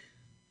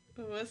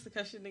 What's the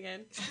question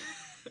again?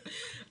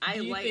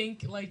 Do you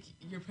think like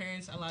your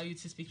parents allow you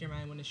to speak your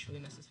mind when it's truly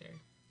necessary,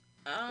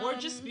 or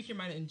just speak your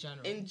mind in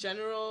general? In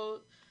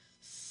general,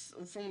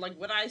 from like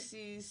what I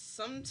see,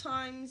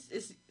 sometimes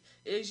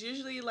it's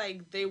usually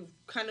like they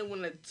kind of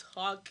want to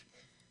talk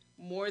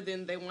more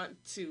than they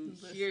want to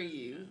hear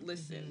you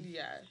listen.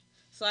 Yeah.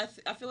 So I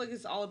feel like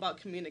it's all about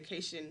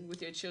communication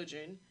with your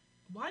children.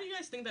 Why do you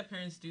guys think that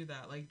parents do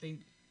that? Like do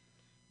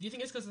you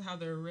think it's because of how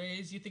they're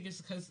raised? Do you think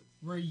it's because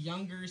we're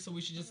younger, so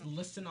we should just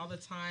listen all the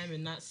time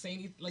and not say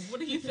anything? Like, what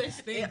do you guys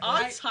think? It all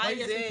ties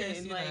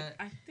in. Like,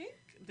 I think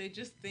they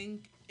just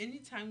think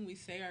anytime we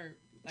say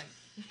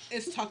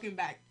it's talking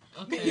back.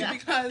 Okay.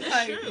 Because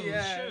like, true.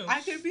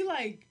 I could be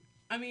like,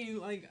 I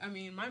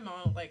mean, my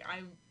mom, like,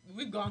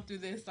 we've gone through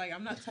this. Like,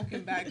 I'm not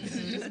talking back. This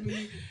is just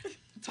me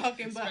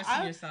talking.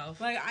 Expressing yourself.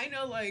 Like, I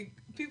know, like,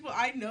 people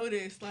I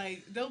notice,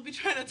 like, they'll be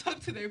trying to talk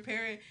to their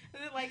parent,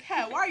 and they're like,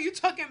 "Hey, why are you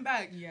talking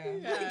back?" Yeah.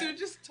 Like, they're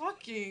just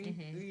talking.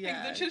 Mm-hmm.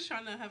 Like, they're just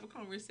trying to have a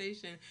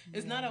conversation.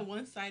 It's not a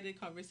one-sided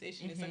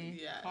conversation. It's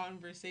a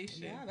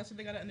conversation. Yeah, that's what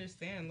they gotta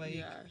understand.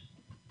 Like,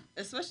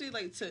 especially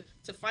like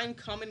to find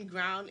common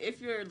ground. If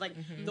you're like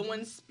the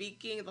one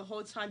speaking the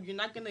whole time, you're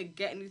not gonna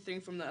get anything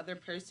from the other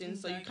person.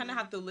 So you kind of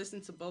have to listen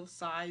to both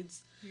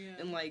sides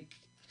and like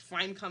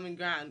find common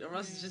ground, or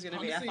else it's just gonna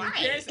honestly, be a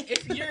fight.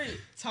 If you're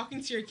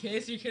talking to your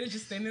kids, your kid is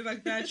just standing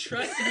like that.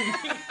 Trust me.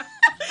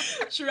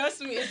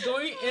 Trust me, it's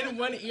going in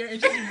one ear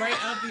and just right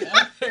out the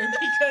other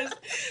because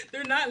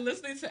they're not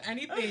listening to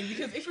anything.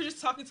 Because if you're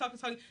just talking,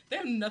 they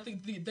have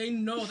nothing. They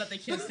know that they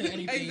can't say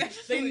anything.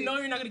 Exactly. They know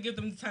you're not going to give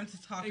them the time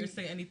to talk or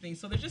say anything.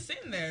 So they're just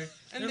sitting there.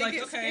 And they're they like,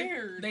 get okay.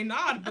 scared. They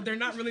nod, but they're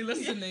not really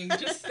listening.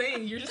 Just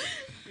saying. You're just,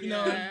 you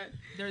know,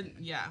 they're,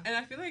 And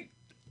I feel like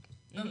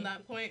on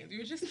that point,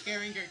 you're just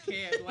scaring your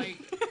kid. Like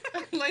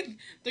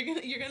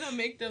you're gonna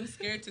make them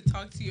scared to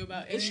talk to you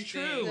about anything. It's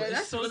true. Yeah, It's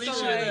that's totally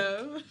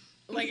true.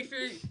 Like if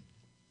you're,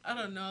 I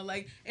don't know,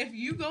 like if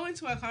you go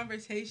into a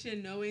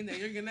conversation knowing that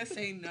you're gonna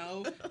say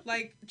no,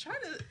 like try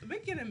to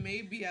make it a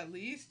maybe at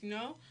least, you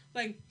know?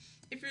 Like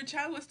if your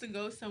child wants to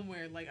go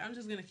somewhere, like I'm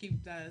just gonna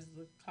keep that as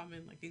a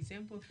common like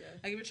example. Yeah.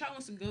 Like if your child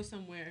wants to go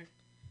somewhere,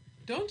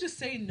 don't just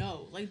say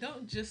no. Like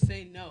don't just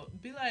say no.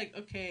 Be like,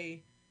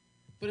 okay,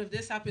 but if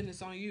this happened,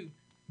 it's on you.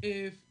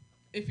 If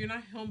you're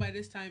not home by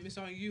this time, it's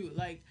on you.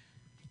 Like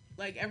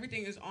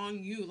everything is on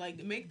you.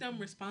 Like make them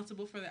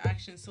responsible for their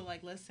actions. So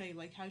like let's say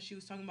like how she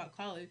was talking about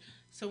college.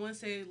 So let's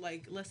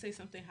say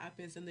something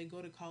happens and they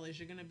go to college,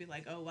 you're gonna be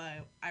like, oh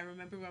wow, I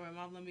remember when my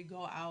mom let me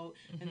go out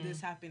and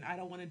this happened. I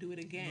don't want to do it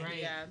again. Right.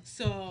 Yeah.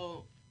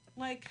 So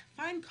like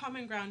find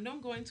common ground.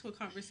 Don't go into a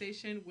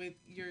conversation with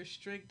your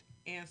strict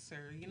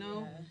answer. You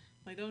know,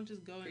 like don't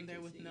just go in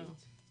there with no.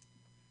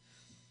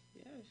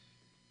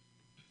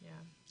 Yeah,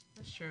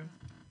 that's true.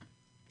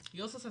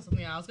 You also said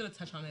something. I was gonna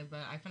touch on it, but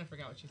I kind of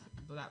forgot what you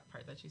said, that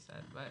part that you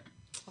said. But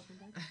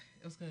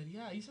it was good.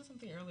 Yeah, you said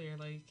something earlier.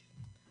 Like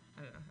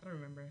I don't know. I don't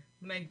remember.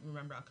 When I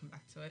remember, I'll come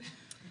back to it.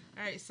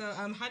 All right. So,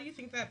 how do you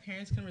think that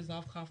parents can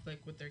resolve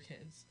conflict with their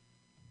kids?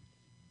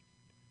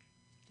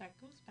 That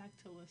goes back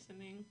to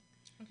listening.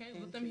 Okay,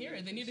 let them hear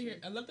it. They need to hear.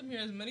 Let them hear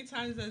as many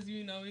times as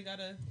you know. You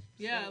gotta.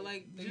 Yeah,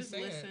 like just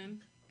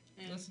listen.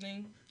 And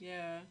listening.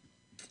 Yeah,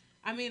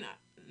 I mean.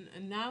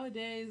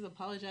 Nowadays,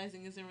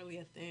 apologizing isn't really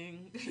a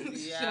thing.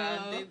 Yeah,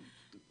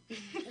 so,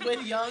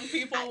 with young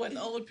people, with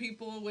old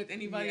people, with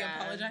anybody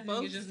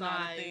apologizing is just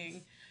not a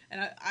thing.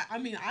 And I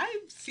mean,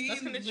 I've seen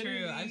that's kind of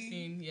true. I've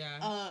seen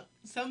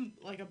some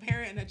like a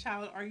parent and a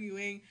child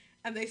arguing,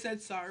 and they said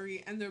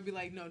sorry, and they'll be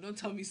like, "No, don't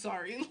tell me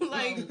sorry."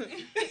 Like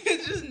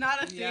it's just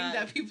not a thing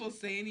that people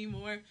say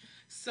anymore.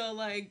 So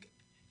like,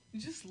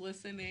 just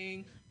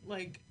listening,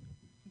 like.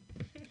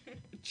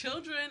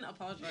 Children,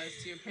 apologize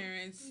to your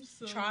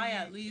parents. Try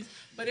at least.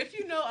 But if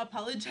you know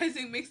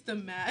apologizing makes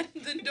them mad,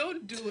 then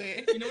don't do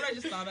it. You know what I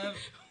just thought of?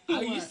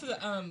 I used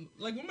to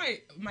like when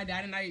my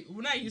dad and I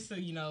used to,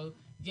 you know,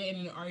 get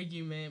in an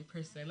argument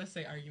per se, let's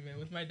say argument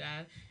with my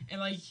dad, and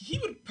like he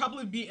would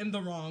probably be in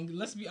the wrong.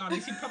 Let's be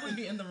honest, he'd probably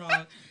be in the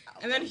wrong.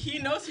 And then he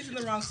knows he's in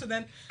the wrong. So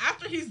then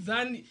after he's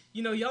done,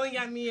 you know, yelling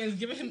at me and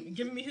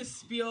giving me his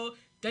spiel,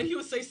 then he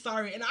would say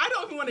sorry, and I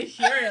don't even want to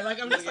hear it.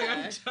 Like, I'm just like,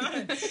 I'm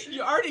done.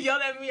 You already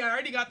yelled at me. I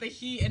already got the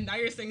heat, and now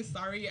you're saying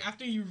sorry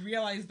after you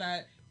realize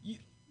that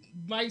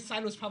my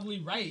side was probably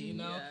right, you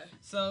know? Yeah.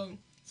 So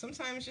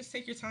sometimes just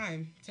take your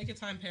time. Take your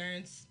time,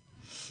 parents.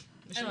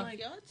 And, like,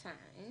 your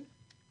time.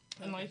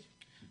 And, like...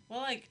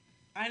 Well, like,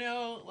 I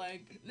know,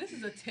 like, this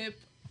is a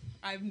tip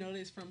I've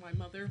noticed from my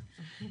mother.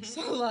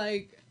 So,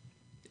 like...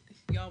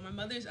 Yo, my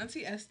mother's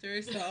Auntie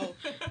Esther, so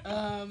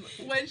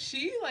when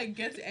she, like,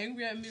 gets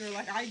angry at me or,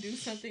 like, I do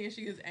something and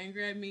she gets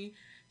angry at me,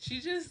 she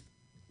just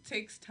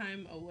takes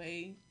time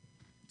away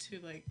to,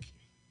 like,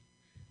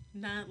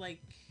 not,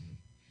 like,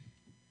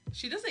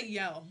 she doesn't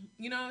yell,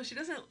 you know? She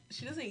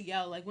doesn't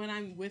yell. Like, when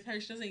I'm with her,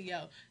 she doesn't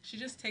yell. She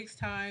just takes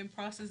time,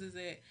 processes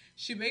it.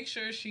 She makes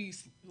sure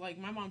she's, like,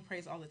 my mom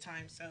prays all the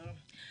time, so...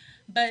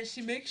 But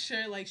she makes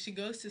sure, like, she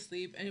goes to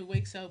sleep and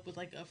wakes up with,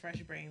 like, a fresh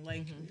brain.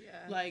 Like,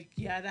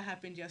 that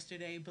happened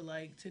yesterday, but,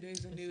 like,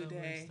 today's a new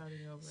day.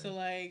 So,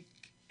 like,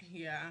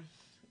 you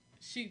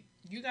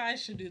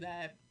guys should do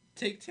that.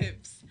 Take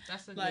tips.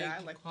 That's a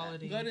like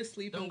quality. Go to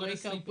sleep and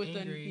wake up with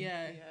angry.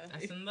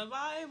 That's in the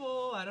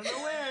Bible. I don't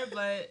know where,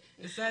 but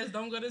it says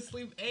don't go to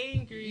sleep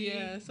angry.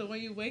 Yeah, so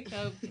when you wake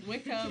up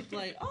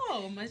like,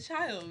 oh, my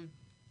child.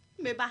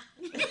 Maybe.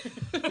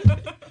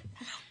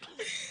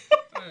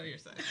 Oh, you're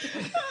sad.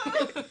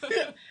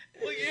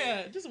 Well,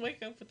 yeah, just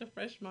wake up with a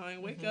fresh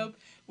mind. Wake up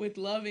with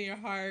love in your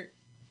heart.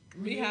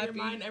 Be happy. Your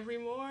mind every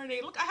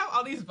morning. Look, I have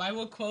all these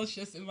Bible quotes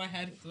just in my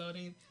head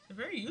floating. They're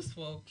very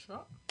useful.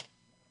 All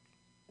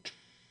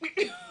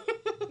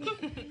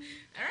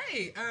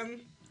right.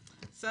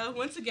 So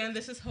once again,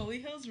 this is Holy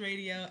Hills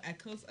Radio,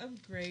 Echoes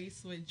of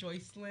Grace with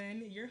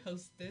Joycelyn, your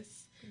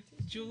hostess,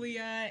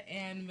 Julia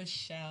and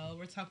Michelle.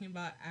 We're talking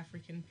about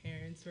African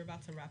parents. We're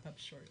about to wrap up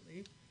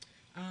shortly.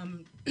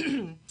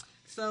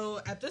 So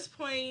at this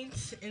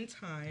point in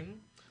time,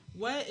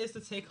 what is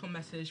the take-home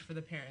message for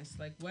the parents?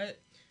 Like, what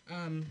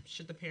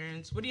should the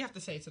parents? What do you have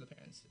to say to the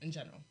parents in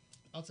general,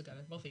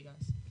 altogether, both of you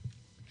guys?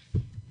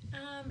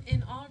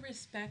 In all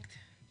respect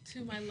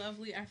to my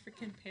lovely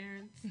African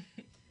parents,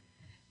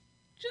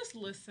 just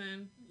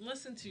listen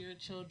to your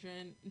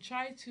children.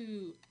 Try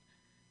to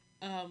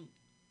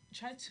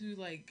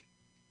like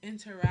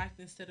interact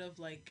instead of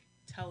like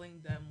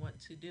telling them what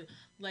to do.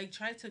 Like,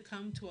 try to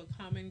come to a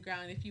common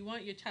ground. If you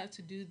want your child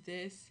to do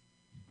this,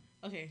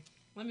 okay,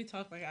 let me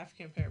talk like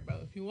African parent,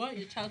 bro. If you want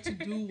your child to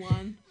do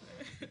one,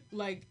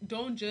 like,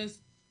 don't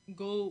just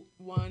go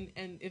one,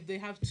 and if they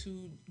have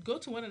to, go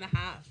to 1.5.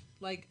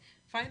 Like,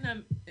 find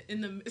them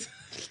in the...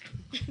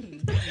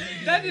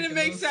 That didn't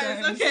make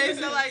sense. Okay,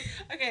 so, like,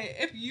 okay,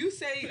 if you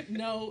say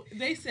no,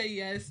 they say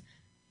yes,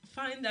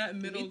 find that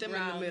middle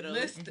ground. In the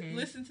middle.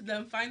 Listen to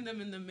them, find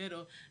them in the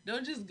middle.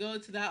 Don't just go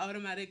to that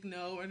automatic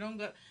no, or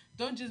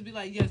don't just be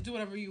like, yes, do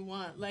whatever you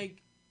want.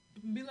 Like,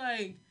 be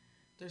like,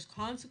 there's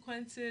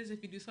consequences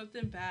if you do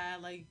something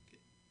bad. Like,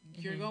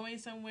 you're going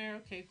somewhere,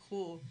 okay,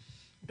 cool.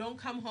 Don't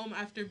come home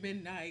after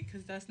midnight,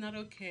 because that's not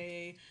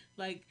okay.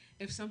 Like,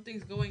 if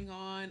something's going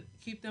on,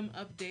 keep them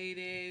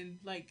updated.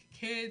 Like,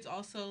 kids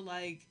also,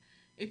 like,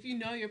 if you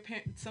know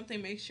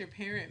something makes your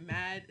parent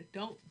mad,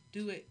 don't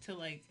do it to,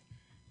 like,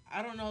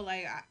 I don't know,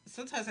 like,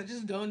 sometimes I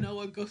just don't know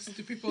what goes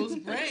through people's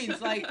brains.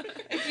 Like,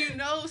 if you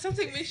know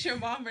something makes your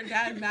mom or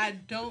dad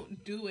mad,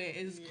 don't do it.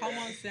 It's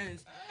common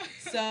sense.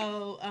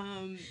 So,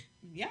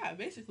 yeah,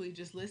 basically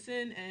just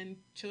listen, and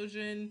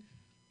children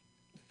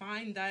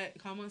find that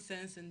common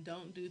sense and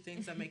don't do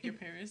things that make your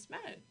parents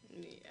mad.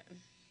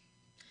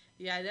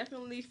 Yeah,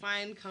 definitely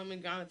find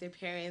common ground with your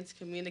parents.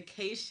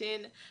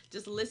 Communication,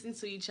 just listen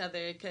to each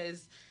other,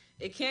 because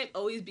it can't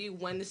always be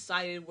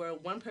one-sided where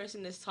one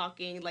person is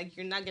talking. Like,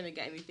 you're not going to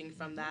get anything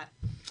from that.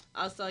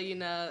 Also, you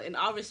know, in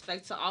all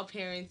respect to all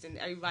parents and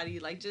everybody,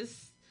 like,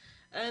 just,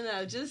 I don't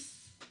know, just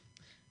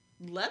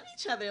love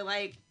each other.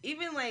 Like,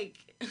 even, like,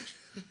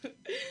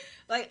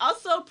 like,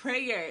 also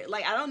prayer.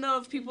 Like, I don't know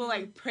if people,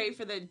 like, pray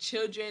for their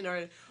children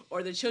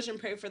or the children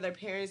pray for their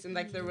parents and,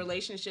 like, their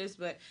relationships,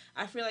 but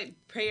I feel like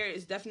prayer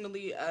is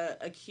definitely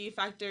a key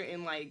factor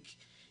in, like,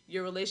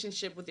 your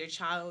relationship with your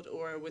child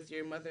or with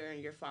your mother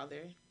and your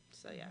father.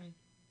 So, yeah.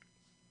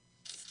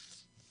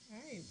 All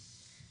right.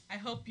 I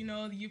hope, you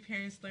know, you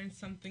parents learned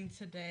something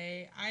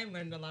today. I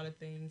learned a lot of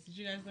things. Did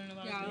you guys learn a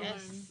lot of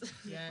things? Yes.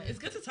 Yeah, it's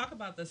good to talk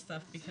about this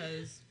stuff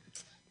because,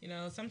 you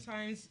know,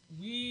 sometimes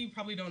we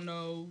probably don't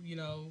know, you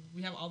know,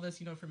 we have all this,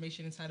 you know,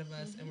 information inside of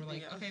us, and we're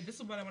like, okay, this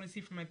is what I want to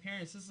see from my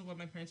parents. This is what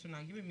my parents are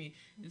not giving me.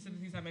 These are the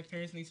things that my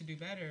parents need to do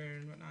better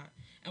and whatnot.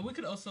 And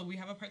we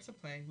have a part to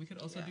play. We could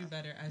also do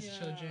better as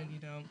children, you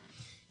know,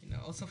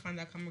 also find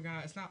that common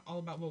ground. It's not all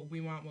about what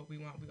we want. We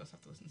also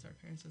have to listen to our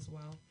parents as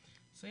well.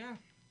 So, yeah.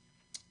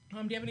 Do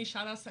you have any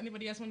shout-outs to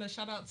anybody else want to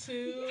shout out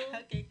to?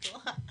 Okay,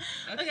 cool.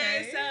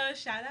 Okay, so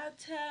shout out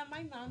to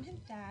my mom and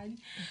dad,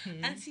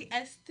 Auntie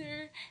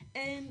Esther,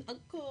 and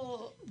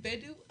Uncle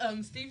Bedu,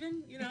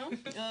 Steven, you know,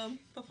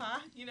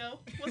 Papa, you know,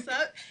 what's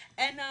up?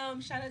 And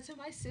shout out to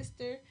my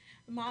sister,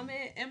 Mama,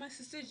 and my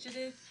sister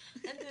Judith,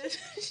 and then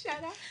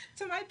shout out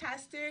to my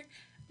pastor,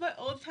 my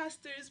old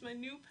pastors, my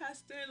new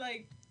pastor,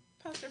 like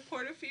Pastor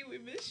Porterfield, we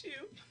miss you.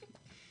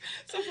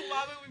 So for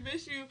Mama, we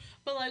miss you,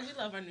 but like we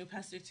love our new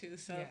pastor too.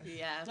 So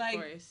yeah, of like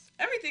course,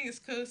 everything is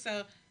cool.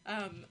 So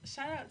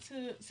shout out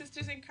to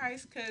Sisters in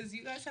Christ, because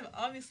you guys have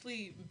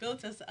obviously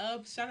built us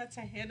up. Shout out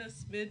to Hannah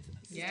Smith,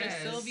 Sister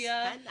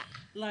Sylvia,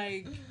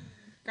 like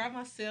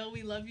Grandma Sil,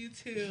 we love you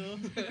too.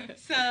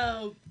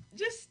 So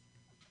just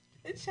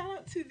shout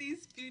out to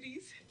these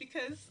beauties,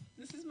 because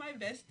this is my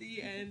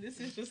bestie and this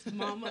is just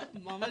Mama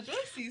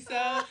Joycey.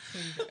 So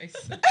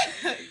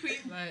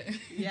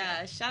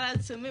yeah, shout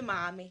out to my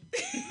mommy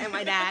and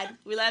my dad.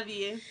 We love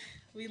you.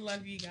 We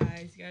love you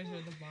guys. You guys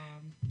are the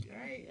bomb. All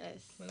right.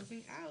 Yes.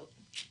 Closing out.